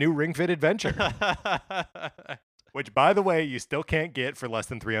going to be the new Ring Fit Adventure. Which, by the way, you still can't get for less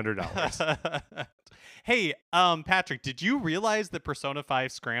than $300. Hey, Patrick, did you realize that Persona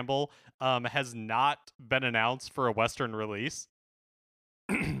 5 Scramble has not been announced for a Western release?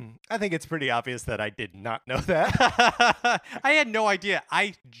 I think it's pretty obvious that I did not know that. I had no idea.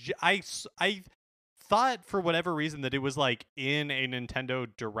 I thought for whatever reason that it was like in a Nintendo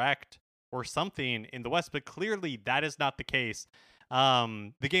Direct or something in the West, but clearly that is not the case.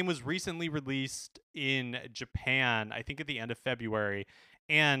 The game was recently released in Japan, I think at the end of February,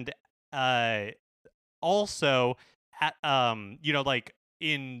 and also at like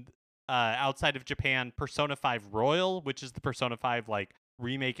in outside of Japan, Persona 5 Royal, which is the Persona 5 like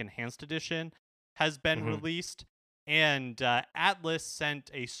remake enhanced edition, has been released, and Atlus sent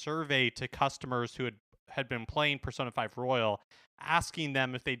a survey to customers who had been playing Persona 5 Royal, asking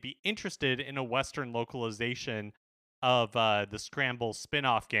them if they'd be interested in a Western localization of the Scramble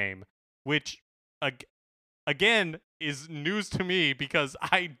spin-off game, which again is news to me because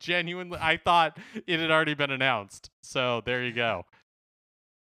I thought it had already been announced. So there you go.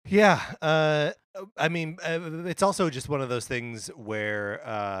 Yeah, it's also just one of those things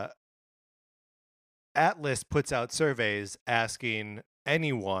where Atlus puts out surveys asking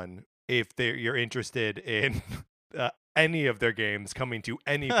anyone if you're interested in any of their games coming to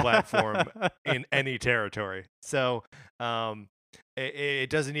any platform in any territory. So it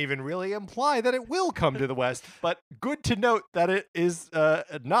doesn't even really imply that it will come to the West, but good to note that it is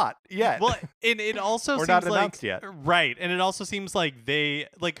not yet. Well, and it also or seems not like announced yet. Right, and it also seems like they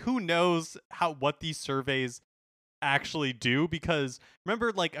like who knows what these surveys actually do, because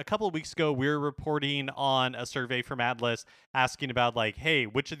remember like a couple of weeks ago we were reporting on a survey from Atlus asking about like, hey,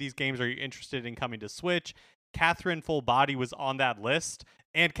 which of these games are you interested in coming to Switch? Catherine Full Body was on that list,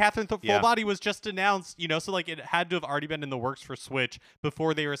 And Catherine Full Yeah. Body was just announced, so like it had to have already been in the works for Switch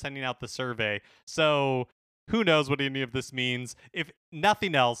before they were sending out the survey. So who knows what any of this means? If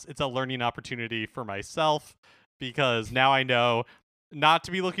nothing else, it's a learning opportunity for myself because now I know not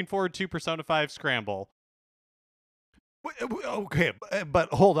to be looking forward to Persona 5 Scramble. Okay, but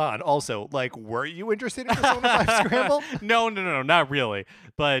hold on. Also, like, were you interested in Persona 5 Scramble? No, not really.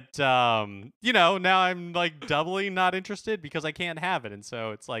 But now I'm like doubly not interested because I can't have it, and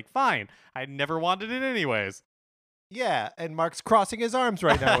so it's like fine. I never wanted it anyways. Yeah, and Mark's crossing his arms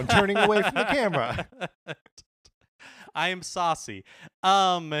right now and turning away from the camera. I am saucy.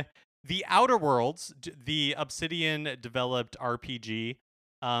 The Outer Worlds, the Obsidian developed RPG,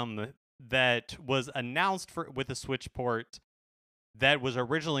 that was announced with a Switch port that was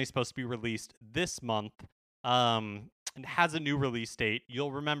originally supposed to be released this month, and has a new release date.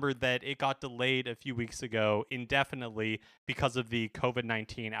 You'll remember that it got delayed a few weeks ago indefinitely because of the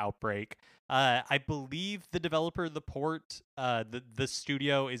COVID-19 outbreak. I believe the developer of the port, the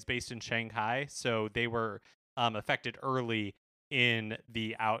studio is based in Shanghai, so they were affected early in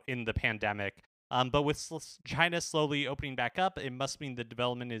the pandemic. But with China slowly opening back up, it must mean the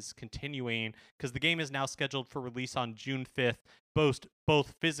development is continuing because the game is now scheduled for release on June 5th,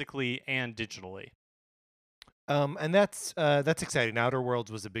 both physically and digitally. And that's exciting. Outer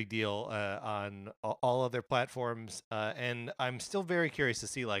Worlds was a big deal on all other platforms, and I'm still very curious to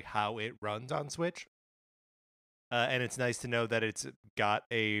see like how it runs on Switch. And it's nice to know that it's got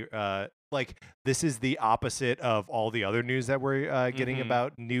a like this is the opposite of all the other news that we're getting Mhm.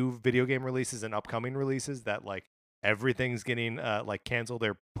 about new video game releases and upcoming releases. That like everything's getting like canceled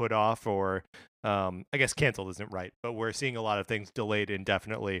or put off, or I guess canceled isn't right, but we're seeing a lot of things delayed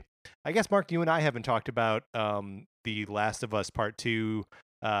indefinitely. I guess Mark, you and I haven't talked about the Last of Us Part 2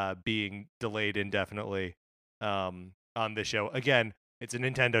 being delayed indefinitely on this show. Again, it's a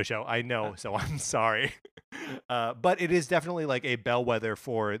Nintendo show, I know, so I'm sorry. But it is definitely like a bellwether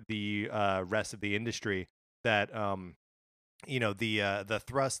for the rest of the industry that the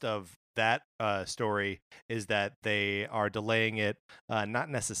thrust of that story is that they are delaying it, not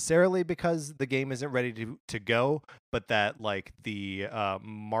necessarily because the game isn't ready to go, but that like the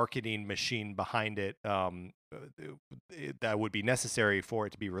marketing machine behind it, that would be necessary for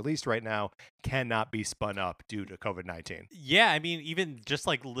it to be released right now cannot be spun up due to COVID-19. Yeah, I mean, even just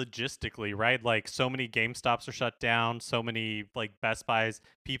like logistically, right? Like so many GameStops are shut down, so many like Best Buys,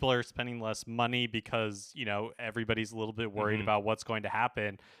 people are spending less money because, everybody's a little bit worried Hmm. about what's going to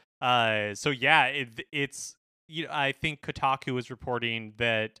happen. So yeah, it's I think Kotaku was reporting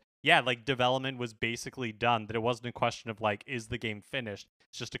that yeah, like development was basically done, that it wasn't a question of like is the game finished?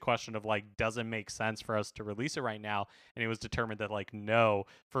 It's just a question of like does it make sense for us to release it right now? And it was determined that like no,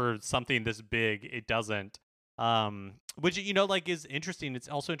 for something this big, it doesn't. Which like is interesting. It's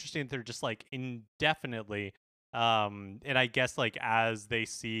also interesting that they're just like indefinitely, and I guess like as they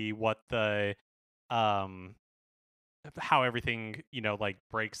see what the um how everything like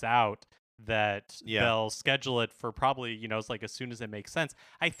breaks out, that Yeah. they'll schedule it for probably it's like as soon as it makes sense.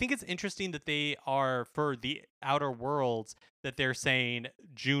 I think it's interesting that they are for the Outer Worlds, that they're saying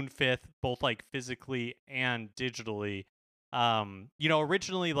June 5th, both like physically and digitally.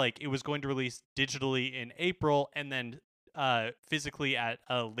 Originally like it was going to release digitally in April and then physically at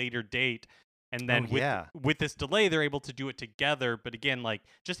a later date, and Oh then with yeah. this delay they're able to do it together. But again, like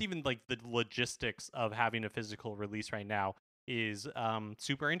just even like the logistics of having a physical release right now is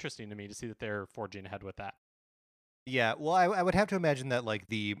super interesting to me to see that they're forging ahead with that. Yeah, well, I would have to imagine that like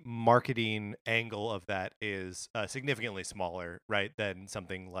the marketing angle of that is significantly smaller, right, than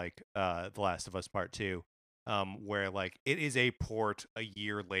something like The Last of Us Part 2, where like it is a port a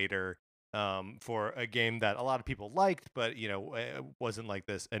year later for a game that a lot of people liked, but it wasn't like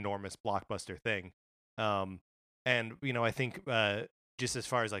this enormous blockbuster thing. Um, and I think just as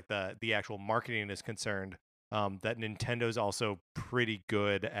far as like the actual marketing is concerned, that Nintendo's also pretty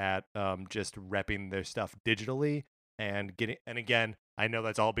good at just repping their stuff digitally and getting. And again, I know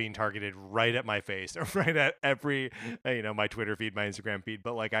that's all being targeted right at my face, or right at every my Twitter feed, my Instagram feed.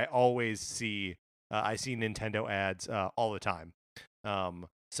 But like I always see, I see Nintendo ads all the time.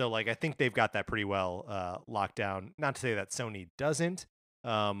 So like I think they've got that pretty well locked down. Not to say that Sony doesn't,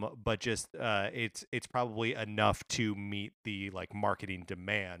 but just it's probably enough to meet the like marketing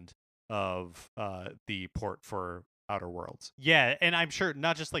demand of the port for Outer Worlds. Yeah, and I'm sure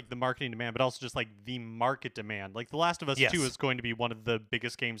not just like the marketing demand, but also just like the market demand. Like The Last of Us 2 Yes. is going to be one of the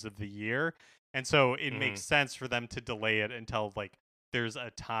biggest games of the year. And so it Hmm. makes sense for them to delay it until like there's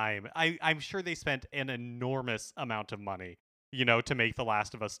a time. I'm sure they spent an enormous amount of money, to make The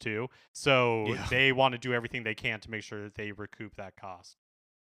Last of Us 2. So Yeah. they want to do everything they can to make sure that they recoup that cost.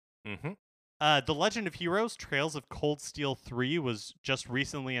 Mm-hmm. The Legend of Heroes Trails of Cold Steel 3 was just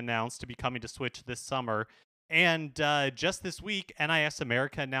recently announced to be coming to Switch this summer. And just this week, NIS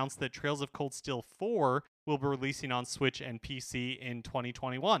America announced that Trails of Cold Steel 4 will be releasing on Switch and PC in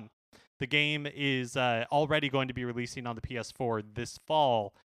 2021. The game is already going to be releasing on the PS4 this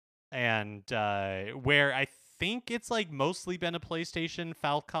fall, and where I think it's like mostly been a PlayStation.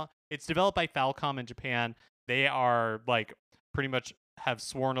 Falcom. It's developed by Falcom in Japan. They are like pretty much have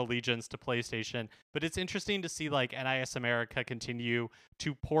sworn allegiance to PlayStation, but it's interesting to see like NIS America continue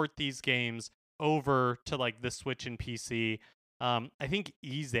to port these games over to like the Switch and PC. I think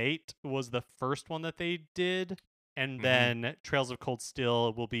Ys 8 was the first one that they did, and then Trails of Cold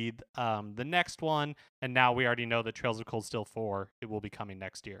Steel will be the next one, and now we already know that Trails of Cold Steel 4 it will be coming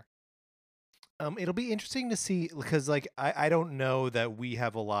next year. It'll be interesting to see because like I don't know that we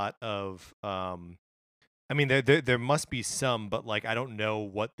have a lot of I mean there must be some, but like I don't know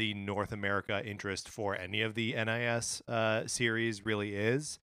what the North America interest for any of the NIS series really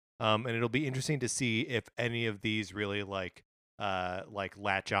is. And it'll be interesting to see if any of these really like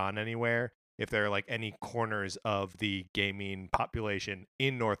latch on anywhere, if there are like any corners of the gaming population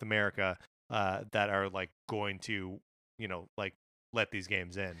in North America that are like going to, like let these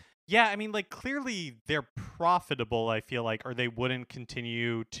games in. Yeah, I mean, like, clearly they're profitable, I feel like, or they wouldn't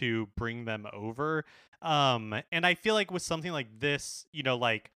continue to bring them over. And I feel like with something like this,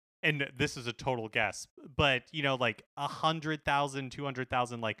 like, and this is a total guess, but, like 100,000,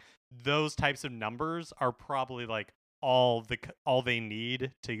 200,000, like, those types of numbers are probably like all they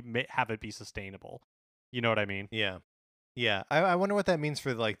need to have it be sustainable. You know what I mean? Yeah. Yeah. I wonder what that means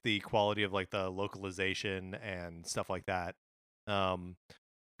for like the quality of like the localization and stuff like that.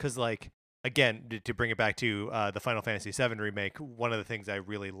 Because like again, to bring it back to the Final Fantasy VII remake, one of the things I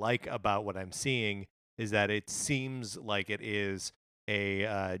really like about what I'm seeing is that it seems like it is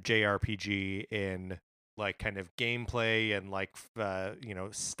a JRPG in like kind of gameplay and like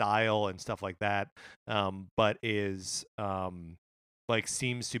style and stuff like that, but is like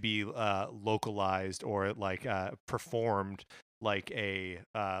seems to be localized or like performed like a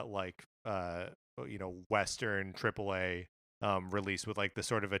Western AAA release with like the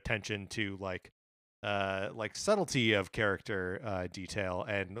sort of attention to like subtlety of character detail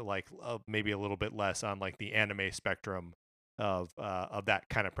and like maybe a little bit less on like the anime spectrum of that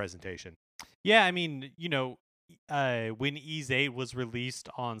kind of presentation. Yeah, I mean, when Ys 8 was released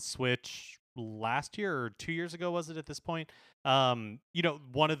on Switch last year or 2 years ago, was it at this point? One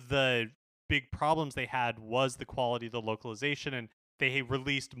of the big problems they had was the quality of the localization, and they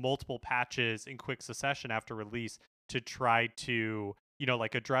released multiple patches in quick succession after release to try to,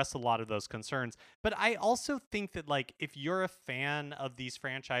 like address a lot of those concerns. But I also think that like if you're a fan of these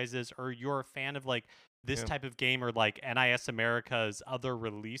franchises or you're a fan of like this Yeah. type of game or like NIS America's other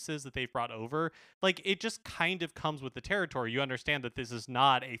releases that they've brought over, like it just kind of comes with the territory. You understand that this is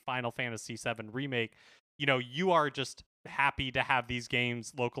not a Final Fantasy VII remake. You are just happy to have these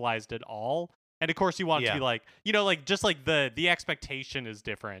games localized at all. And of course you want it to be like, like just like the expectation is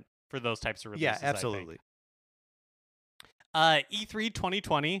different for those types of releases. Yeah, absolutely. E3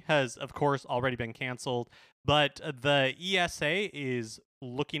 2020 has, of course, already been canceled, but the ESA is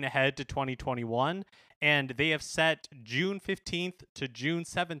looking ahead to 2021, and they have set June 15th to June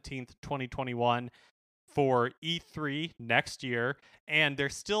 17th, 2021 for E3 next year. And they're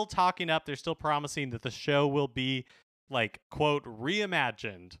still they're still promising that the show will be, like, quote,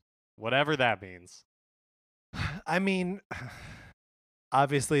 reimagined, whatever that means. I mean,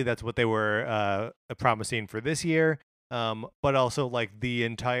 obviously that's what they were promising for this year. But also like the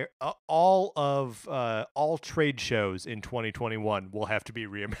entire all trade shows in 2021 will have to be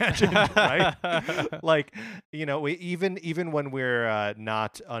reimagined, right? Like even when we're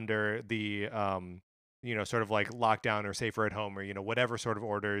not under the sort of like lockdown or safer at home or whatever sort of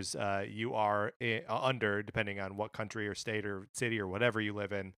orders you are under, depending on what country or state or city or whatever you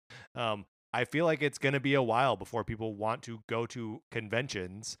live in. I feel like it's going to be a while before people want to go to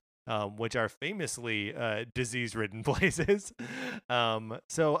conventions, which are famously disease-ridden places.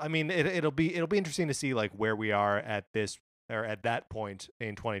 So I mean, it'll be interesting to see like where we are at this or at that point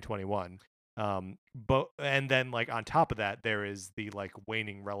in 2021. But and then like on top of that, there is the like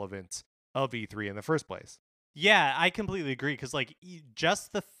waning relevance of E3 in the first place. Yeah, I completely agree because like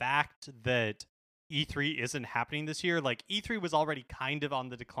just the fact that E3 isn't happening this year, like E3 was already kind of on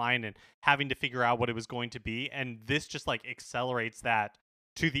the decline and having to figure out what it was going to be, and this just like accelerates that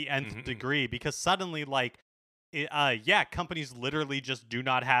to the nth degree because suddenly like companies literally just do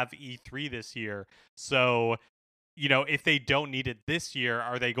not have E3 this year. So if they don't need it this year,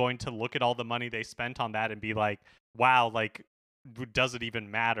 are they going to look at all the money they spent on that and be like, wow, like does it even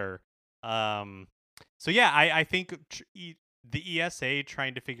matter? So yeah, I think the ESA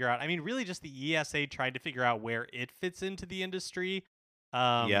trying to figure out. I mean, really, just the ESA trying to figure out where it fits into the industry,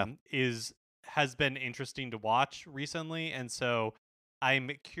 Yeah. is has been interesting to watch recently, and so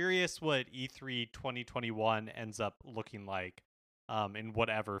I'm curious what E3 2021 ends up looking like, in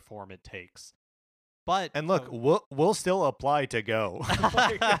whatever form it takes. But And look, we'll still apply to go.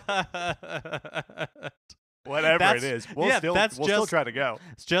 Whatever it is, we'll still try to go.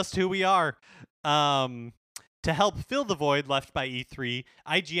 It's just who we are. To help fill the void left by E3,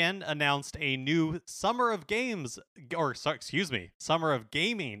 IGN announced a new Summer of Gaming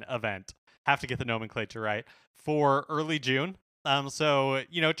event. Have to get the nomenclature right, for early June. So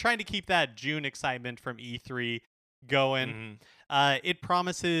trying to keep that June excitement from E3 going. It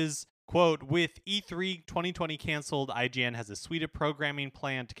promises, quote, with E3 2020 canceled, IGN has a suite of programming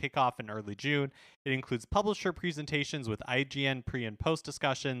planned to kick off in early June. It includes publisher presentations with IGN pre- and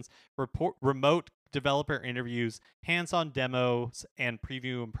post-discussions, remote developer interviews, hands-on demos and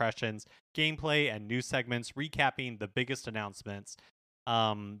preview impressions, gameplay, and news segments recapping the biggest announcements.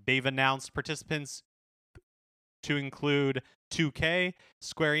 They've announced participants to include 2K,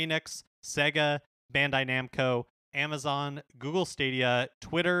 Square Enix, Sega, Bandai Namco, Amazon, Google Stadia,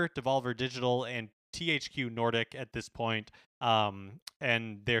 Twitter, Devolver Digital, and THQ Nordic at this point.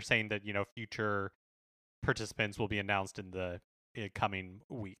 And they're saying that future participants will be announced in the coming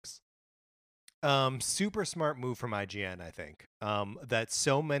weeks. Super smart move from IGN, I think. That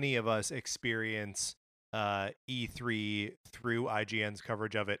so many of us experience E3 through IGN's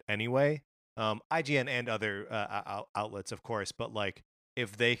coverage of it anyway. IGN and other outlets, of course, but like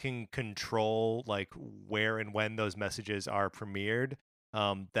if they can control like where and when those messages are premiered,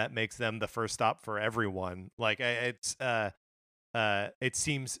 that makes them the first stop for everyone. Like it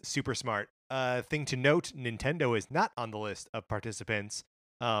seems super smart. Thing to note, Nintendo is not on the list of participants.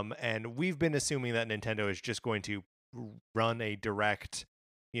 And we've been assuming that Nintendo is just going to run a direct,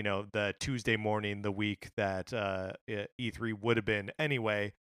 the Tuesday morning, the week that E3 would have been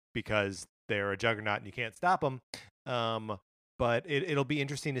anyway, because they're a juggernaut and you can't stop them. But it'll be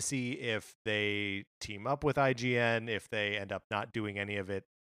interesting to see if they team up with IGN, if they end up not doing any of it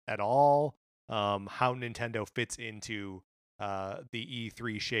at all, how Nintendo fits into the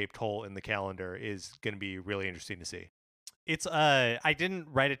E3 shaped hole in the calendar is going to be really interesting to see. It's I didn't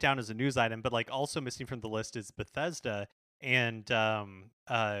write it down as a news item, but like also missing from the list is Bethesda and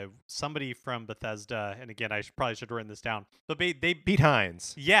somebody from Bethesda. And again, I probably should have written this down. But they Pete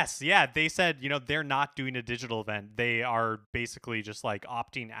Hines. Yes, yeah, they said they're not doing a digital event. They are basically just like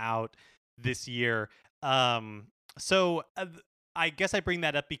opting out this year. So I guess I bring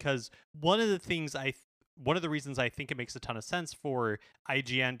that up because one of the reasons I think it makes a ton of sense for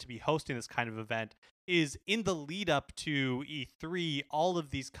IGN to be hosting this kind of event is in the lead up to E3, all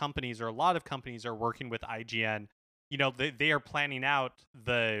of these companies, or a lot of companies, are working with IGN. They are planning out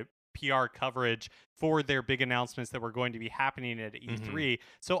the PR coverage for their big announcements that were going to be happening at E3. Mm-hmm.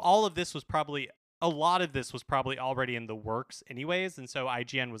 So a lot of this was probably already in the works anyways. And so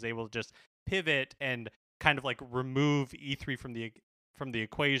IGN was able to just pivot and kind of like remove E3 from the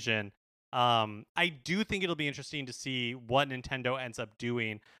equation. I do think it'll be interesting to see what Nintendo ends up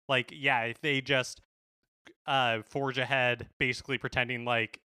doing. Like, yeah, if they just forge ahead, basically pretending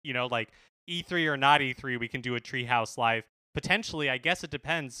like E3 or not E3, we can do a Treehouse Live. Potentially, I guess it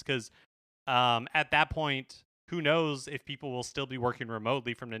depends, because at that point, who knows if people will still be working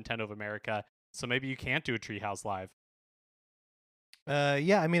remotely from Nintendo of America. So maybe you can't do a Treehouse Live.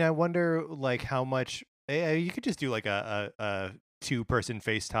 Yeah, I mean, I wonder like how much you could just do like a 2-person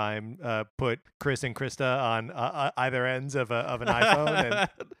FaceTime, put Chris and Krista on either ends of an iPhone. And...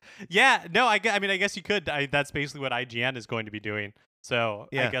 yeah, no, I mean, I guess you could. That's basically what IGN is going to be doing. So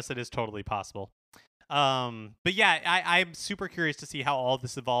yeah. I guess it is totally possible. But yeah, I'm super curious to see how all of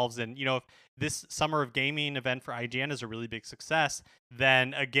this evolves. And, if this Summer of Gaming event for IGN is a really big success,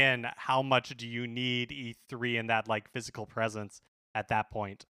 then again, how much do you need E3 and that like physical presence at that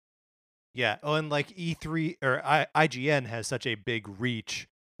point? Yeah. Oh, and like E3 or IGN has such a big reach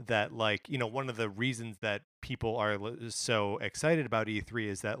that like, one of the reasons that people are so excited about E3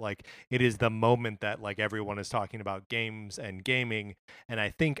 is that like it is the moment that like everyone is talking about games and gaming. And I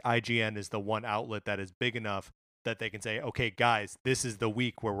think IGN is the one outlet that is big enough that they can say, okay, guys, this is the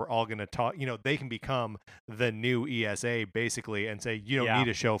week where we're all going to talk. They can become the new ESA basically and say, you don't need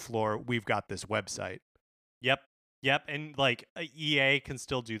a show floor. We've got this website. Yep, and like EA can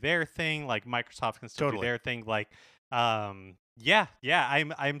still do their thing, like Microsoft can still do their thing, like I'm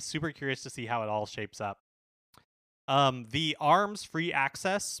super curious to see how it all shapes up. The ARMS free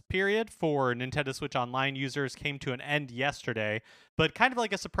access period for Nintendo Switch Online users came to an end yesterday, but kind of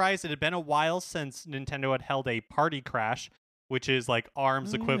like a surprise, it had been a while since Nintendo had held a Party Crash, which is like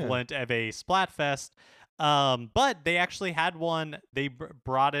ARMS Oh, yeah. equivalent of a Splatfest. But they actually had one. They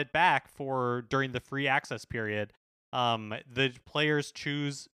brought it back for during the free access period. The players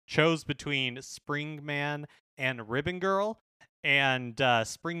chose between Springman and Ribbon Girl, and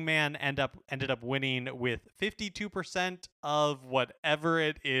Springman ended up winning with 52% of whatever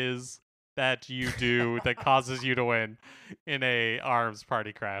it is that you do that causes you to win in a ARMS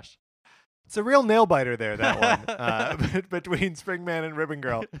Party Crash. It's a real nail biter there, that one, between Springman and Ribbon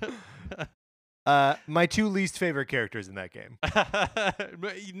Girl. My two least favorite characters in that game.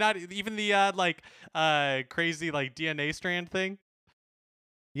 Not even the crazy like DNA strand thing.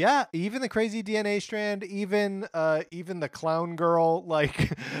 Yeah, even the crazy DNA strand, even the clown girl,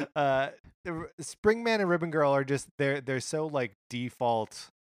 like Springman and Ribbon Girl are just they're so like default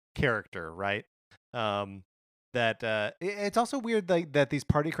character, right? That it's also weird like that these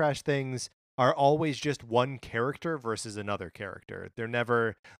Party Crash things are always just one character versus another character. They're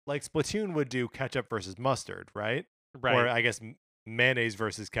never like Splatoon would do ketchup versus mustard, right? Right. Or I guess mayonnaise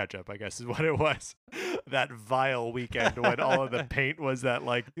versus ketchup, I guess is what it was. That vile weekend when all of the paint was that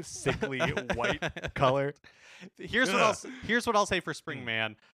like sickly white color. Here's what I'll say for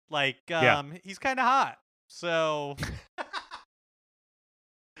Springman. Like he's kind of hot. So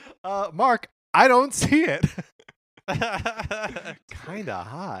Mark, I don't see it. Kind of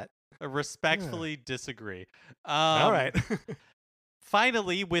hot. Respectfully disagree. All right.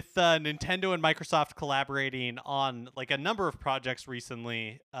 Finally, with Nintendo and Microsoft collaborating on like a number of projects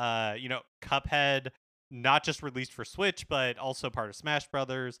recently, Cuphead, not just released for Switch, but also part of Smash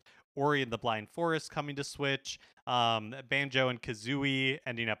Brothers, Ori and the Blind Forest coming to Switch, Banjo and Kazooie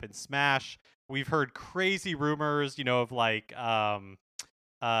ending up in Smash. We've heard crazy rumors, of like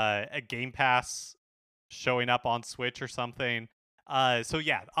a Game Pass showing up on Switch or something. So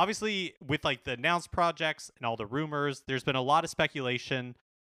yeah, obviously with like the announced projects and all the rumors, there's been a lot of speculation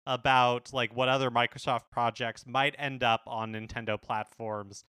about like what other Microsoft projects might end up on Nintendo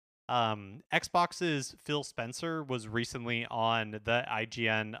platforms. Xbox's Phil Spencer was recently on the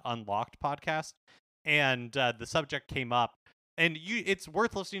IGN Unlocked podcast, and the subject came up, and it's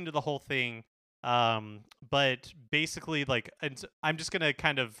worth listening to the whole thing. But basically, like, and I'm just gonna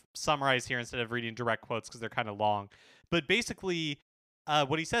kind of summarize here instead of reading direct quotes because they're kind of long. But basically,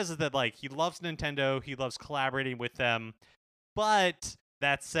 what he says is that like he loves Nintendo, he loves collaborating with them, but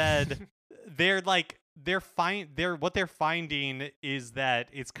that said, what they're finding is that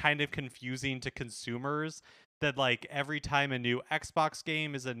it's kind of confusing to consumers that like every time a new Xbox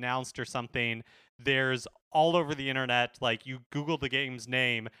game is announced or something, there's all over the internet, like you Google the game's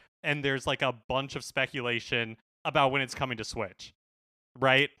name and there's like a bunch of speculation about when it's coming to Switch,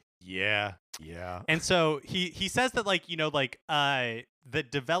 right? Yeah. And so he says that like, the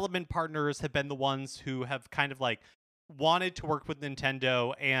development partners have been the ones who have kind of like wanted to work with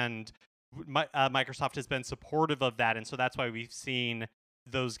Nintendo, and Microsoft has been supportive of that, and so that's why we've seen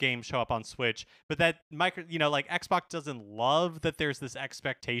those games show up on Switch. But that Xbox doesn't love that there's this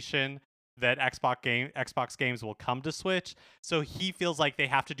expectation that Xbox games will come to Switch. So he feels like they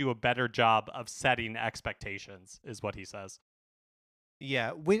have to do a better job of setting expectations, is what he says.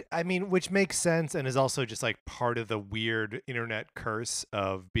 Yeah, which makes sense and is also just like part of the weird internet curse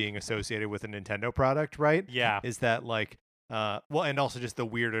of being associated with a Nintendo product, right? Yeah. Is that like, and also just the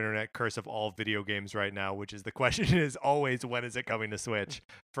weird internet curse of all video games right now, which is the question is always when is it coming to Switch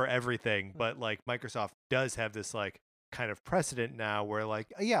for everything? But like Microsoft does have this like kind of precedent now where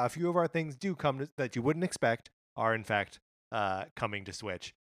like, yeah, a few of our things do come to, that you wouldn't expect are in fact coming to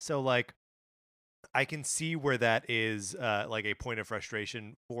Switch. So like, I can see where that is like a point of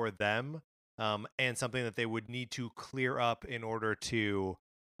frustration for them, and something that they would need to clear up in order to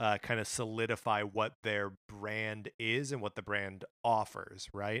kind of solidify what their brand is and what the brand offers,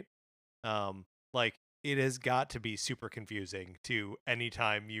 right? Like it has got to be super confusing to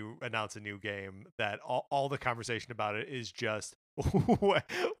anytime you announce a new game that all the conversation about it is just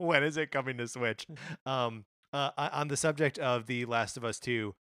when is it coming to Switch? On the subject of The Last of Us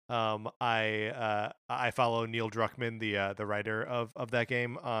 2, I follow Neil Druckmann, the writer of that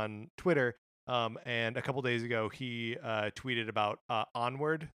game, on Twitter. And a couple days ago, he tweeted about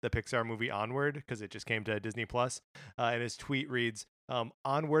Onward, the Pixar movie Onward, because it just came to Disney Plus. And his tweet reads,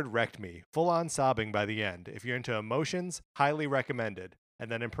 "Onward wrecked me, full on sobbing by the end. If you're into emotions, highly recommended."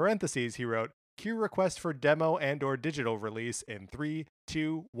 And then in parentheses, he wrote, Cue request for demo and or digital release in 3,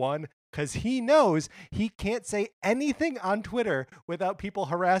 2, 1. Because he knows he can't say anything on Twitter without people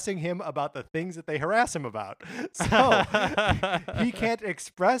harassing him about the things that they harass him about. So he can't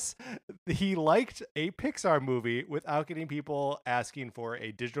express he liked a Pixar movie without getting people asking for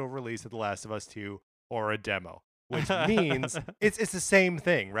a digital release of The Last of Us 2 or a demo. Which means it's the same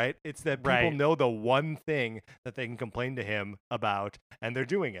thing, right? It's that people know the one thing that they can complain to him about, and they're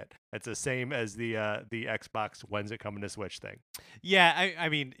doing it. It's the same as the Xbox when's it coming to Switch thing. Yeah, I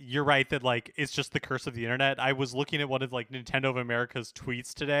mean, you're right that like it's just the curse of the internet. I was looking at one of like Nintendo of America's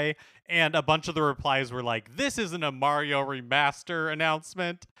tweets today, and a bunch of the replies were like, "This isn't a Mario remaster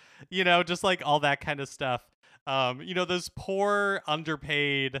announcement," just like all that kind of stuff. Those poor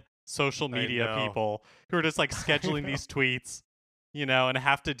underpaid social media people who are just like scheduling these tweets, and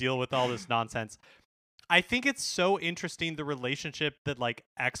have to deal with all this nonsense. I think it's so interesting the relationship that like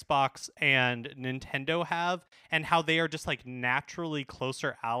Xbox and Nintendo have and how they are just like naturally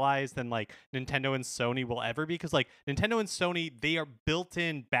closer allies than like Nintendo and Sony will ever be, because like Nintendo and Sony, they are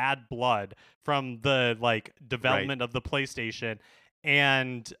built-in bad blood from the like development of the PlayStation,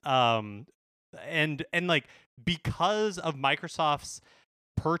 and like because of Microsoft's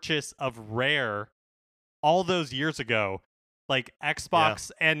purchase of Rare all those years ago, like Xbox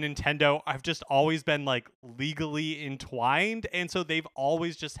and Nintendo have just always been like legally entwined, and so they've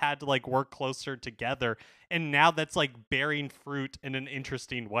always just had to like work closer together, and now that's like bearing fruit in an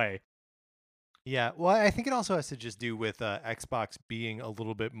interesting way. Yeah, well, I think it also has to just do with Xbox being a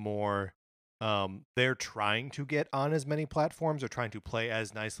little bit more they're trying to get on as many platforms or trying to play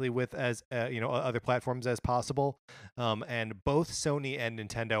as nicely with as other platforms as possible, and both Sony and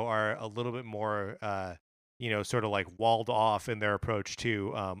Nintendo are a little bit more sort of like walled off in their approach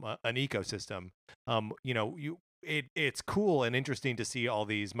to an ecosystem. It's cool and interesting to see all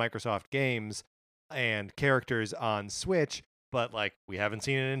these Microsoft games and characters on Switch, but like we haven't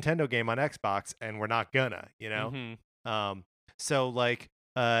seen a Nintendo game on Xbox, and we're not gonna, so like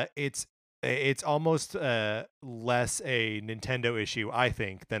it's almost less a Nintendo issue, I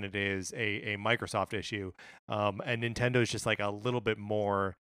think, than it is a Microsoft issue. And Nintendo's just like a little bit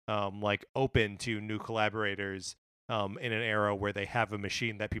more like open to new collaborators in an era where they have a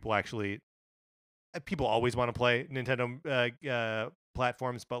machine that people always want to play Nintendo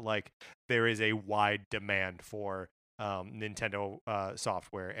platforms, but like there is a wide demand for Nintendo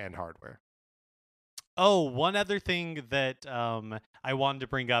software and hardware. Oh, one other thing that I wanted to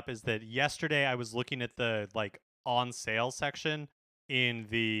bring up is that yesterday I was looking at the like on sale section in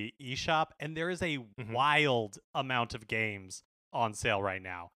the eShop, and there is a wild amount of games on sale right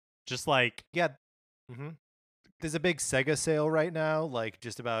now. Just like there's a big Sega sale right now, like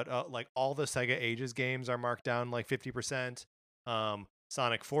just about like all the Sega Ages games are marked down like 50%.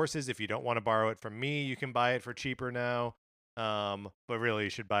 Sonic Forces, if you don't want to borrow it from me, you can buy it for cheaper now. But really you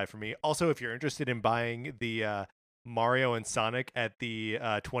should buy it from me. Also, if you're interested in buying the Mario and Sonic at the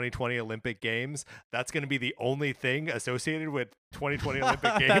 2020 Olympic Games, that's going to be the only thing associated with 2020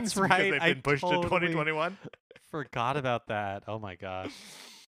 Olympic Games. That's right. They've been pushed to 2021. Forgot about that. Oh my gosh.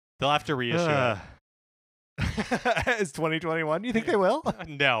 They'll have to reissue it. Is 2021? You think they will?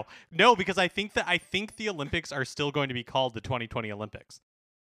 No, because I think the Olympics are still going to be called the 2020 Olympics.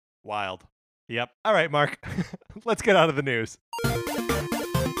 Wild. Yep. All right, Mark. Let's get out of the news.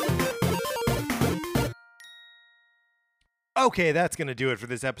 Okay, that's going to do it for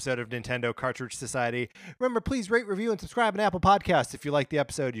this episode of Nintendo Cartridge Society. Remember, please rate, review, and subscribe on Apple Podcasts. If you like the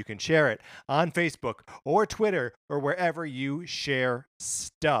episode, you can share it on Facebook or Twitter or wherever you share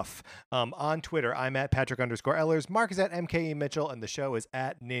stuff. On Twitter, I'm at Patrick_Ellers. Mark is at MKE Mitchell, and the show is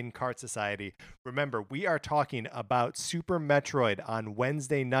at Nin Cart Society. Remember, we are talking about Super Metroid on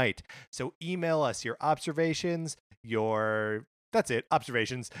Wednesday night. So email us your observations,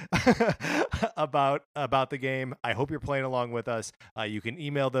 observations about the game. I hope you're playing along with us. You can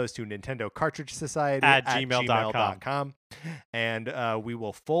email those to Nintendo Cartridge Society at gmail.com. And we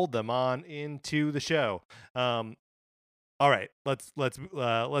will fold them on into the show. All right, let's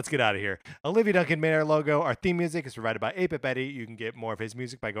get out of here. Olivia Duncan made our logo. Our theme music is provided by 8-Bit Betty. You can get more of his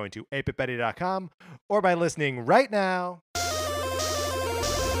music by going to 8bitbetty.com or by listening right now.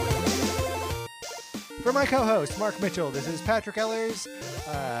 For my co-host, Mark Mitchell, this is Patrick Ellers.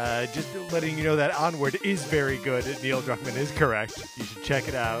 Just letting you know that Onward is very good. Neil Druckmann is correct. You should check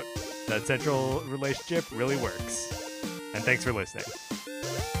it out. That central relationship really works. And thanks for listening.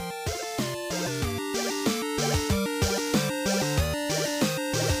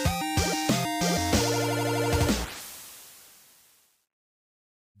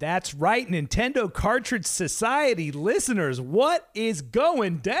 That's right, Nintendo Cartridge Society listeners, what is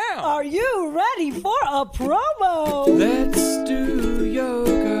going down? Are you ready for a promo? Let's do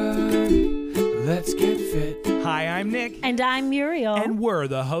yoga. Let's get fit. Hi, I'm Nick. And I'm Muriel. And we're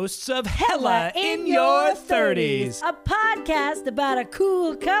the hosts of Hella in Your 30s. A podcast about a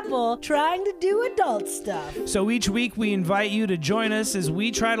cool couple trying to do adult stuff. So each week we invite you to join us as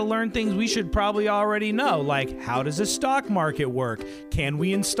we try to learn things we should probably already know, like how does a stock market work? Can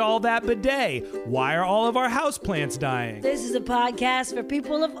we install that bidet? Why are all of our houseplants dying? This is a podcast for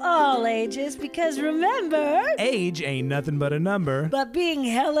people of all ages because remember, age ain't nothing but a number. But being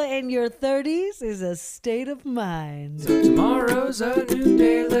hella in your 30s is a state of mind. So tomorrow's a new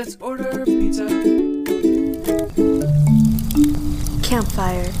day, let's order pizza.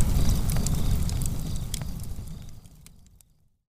 Campfire.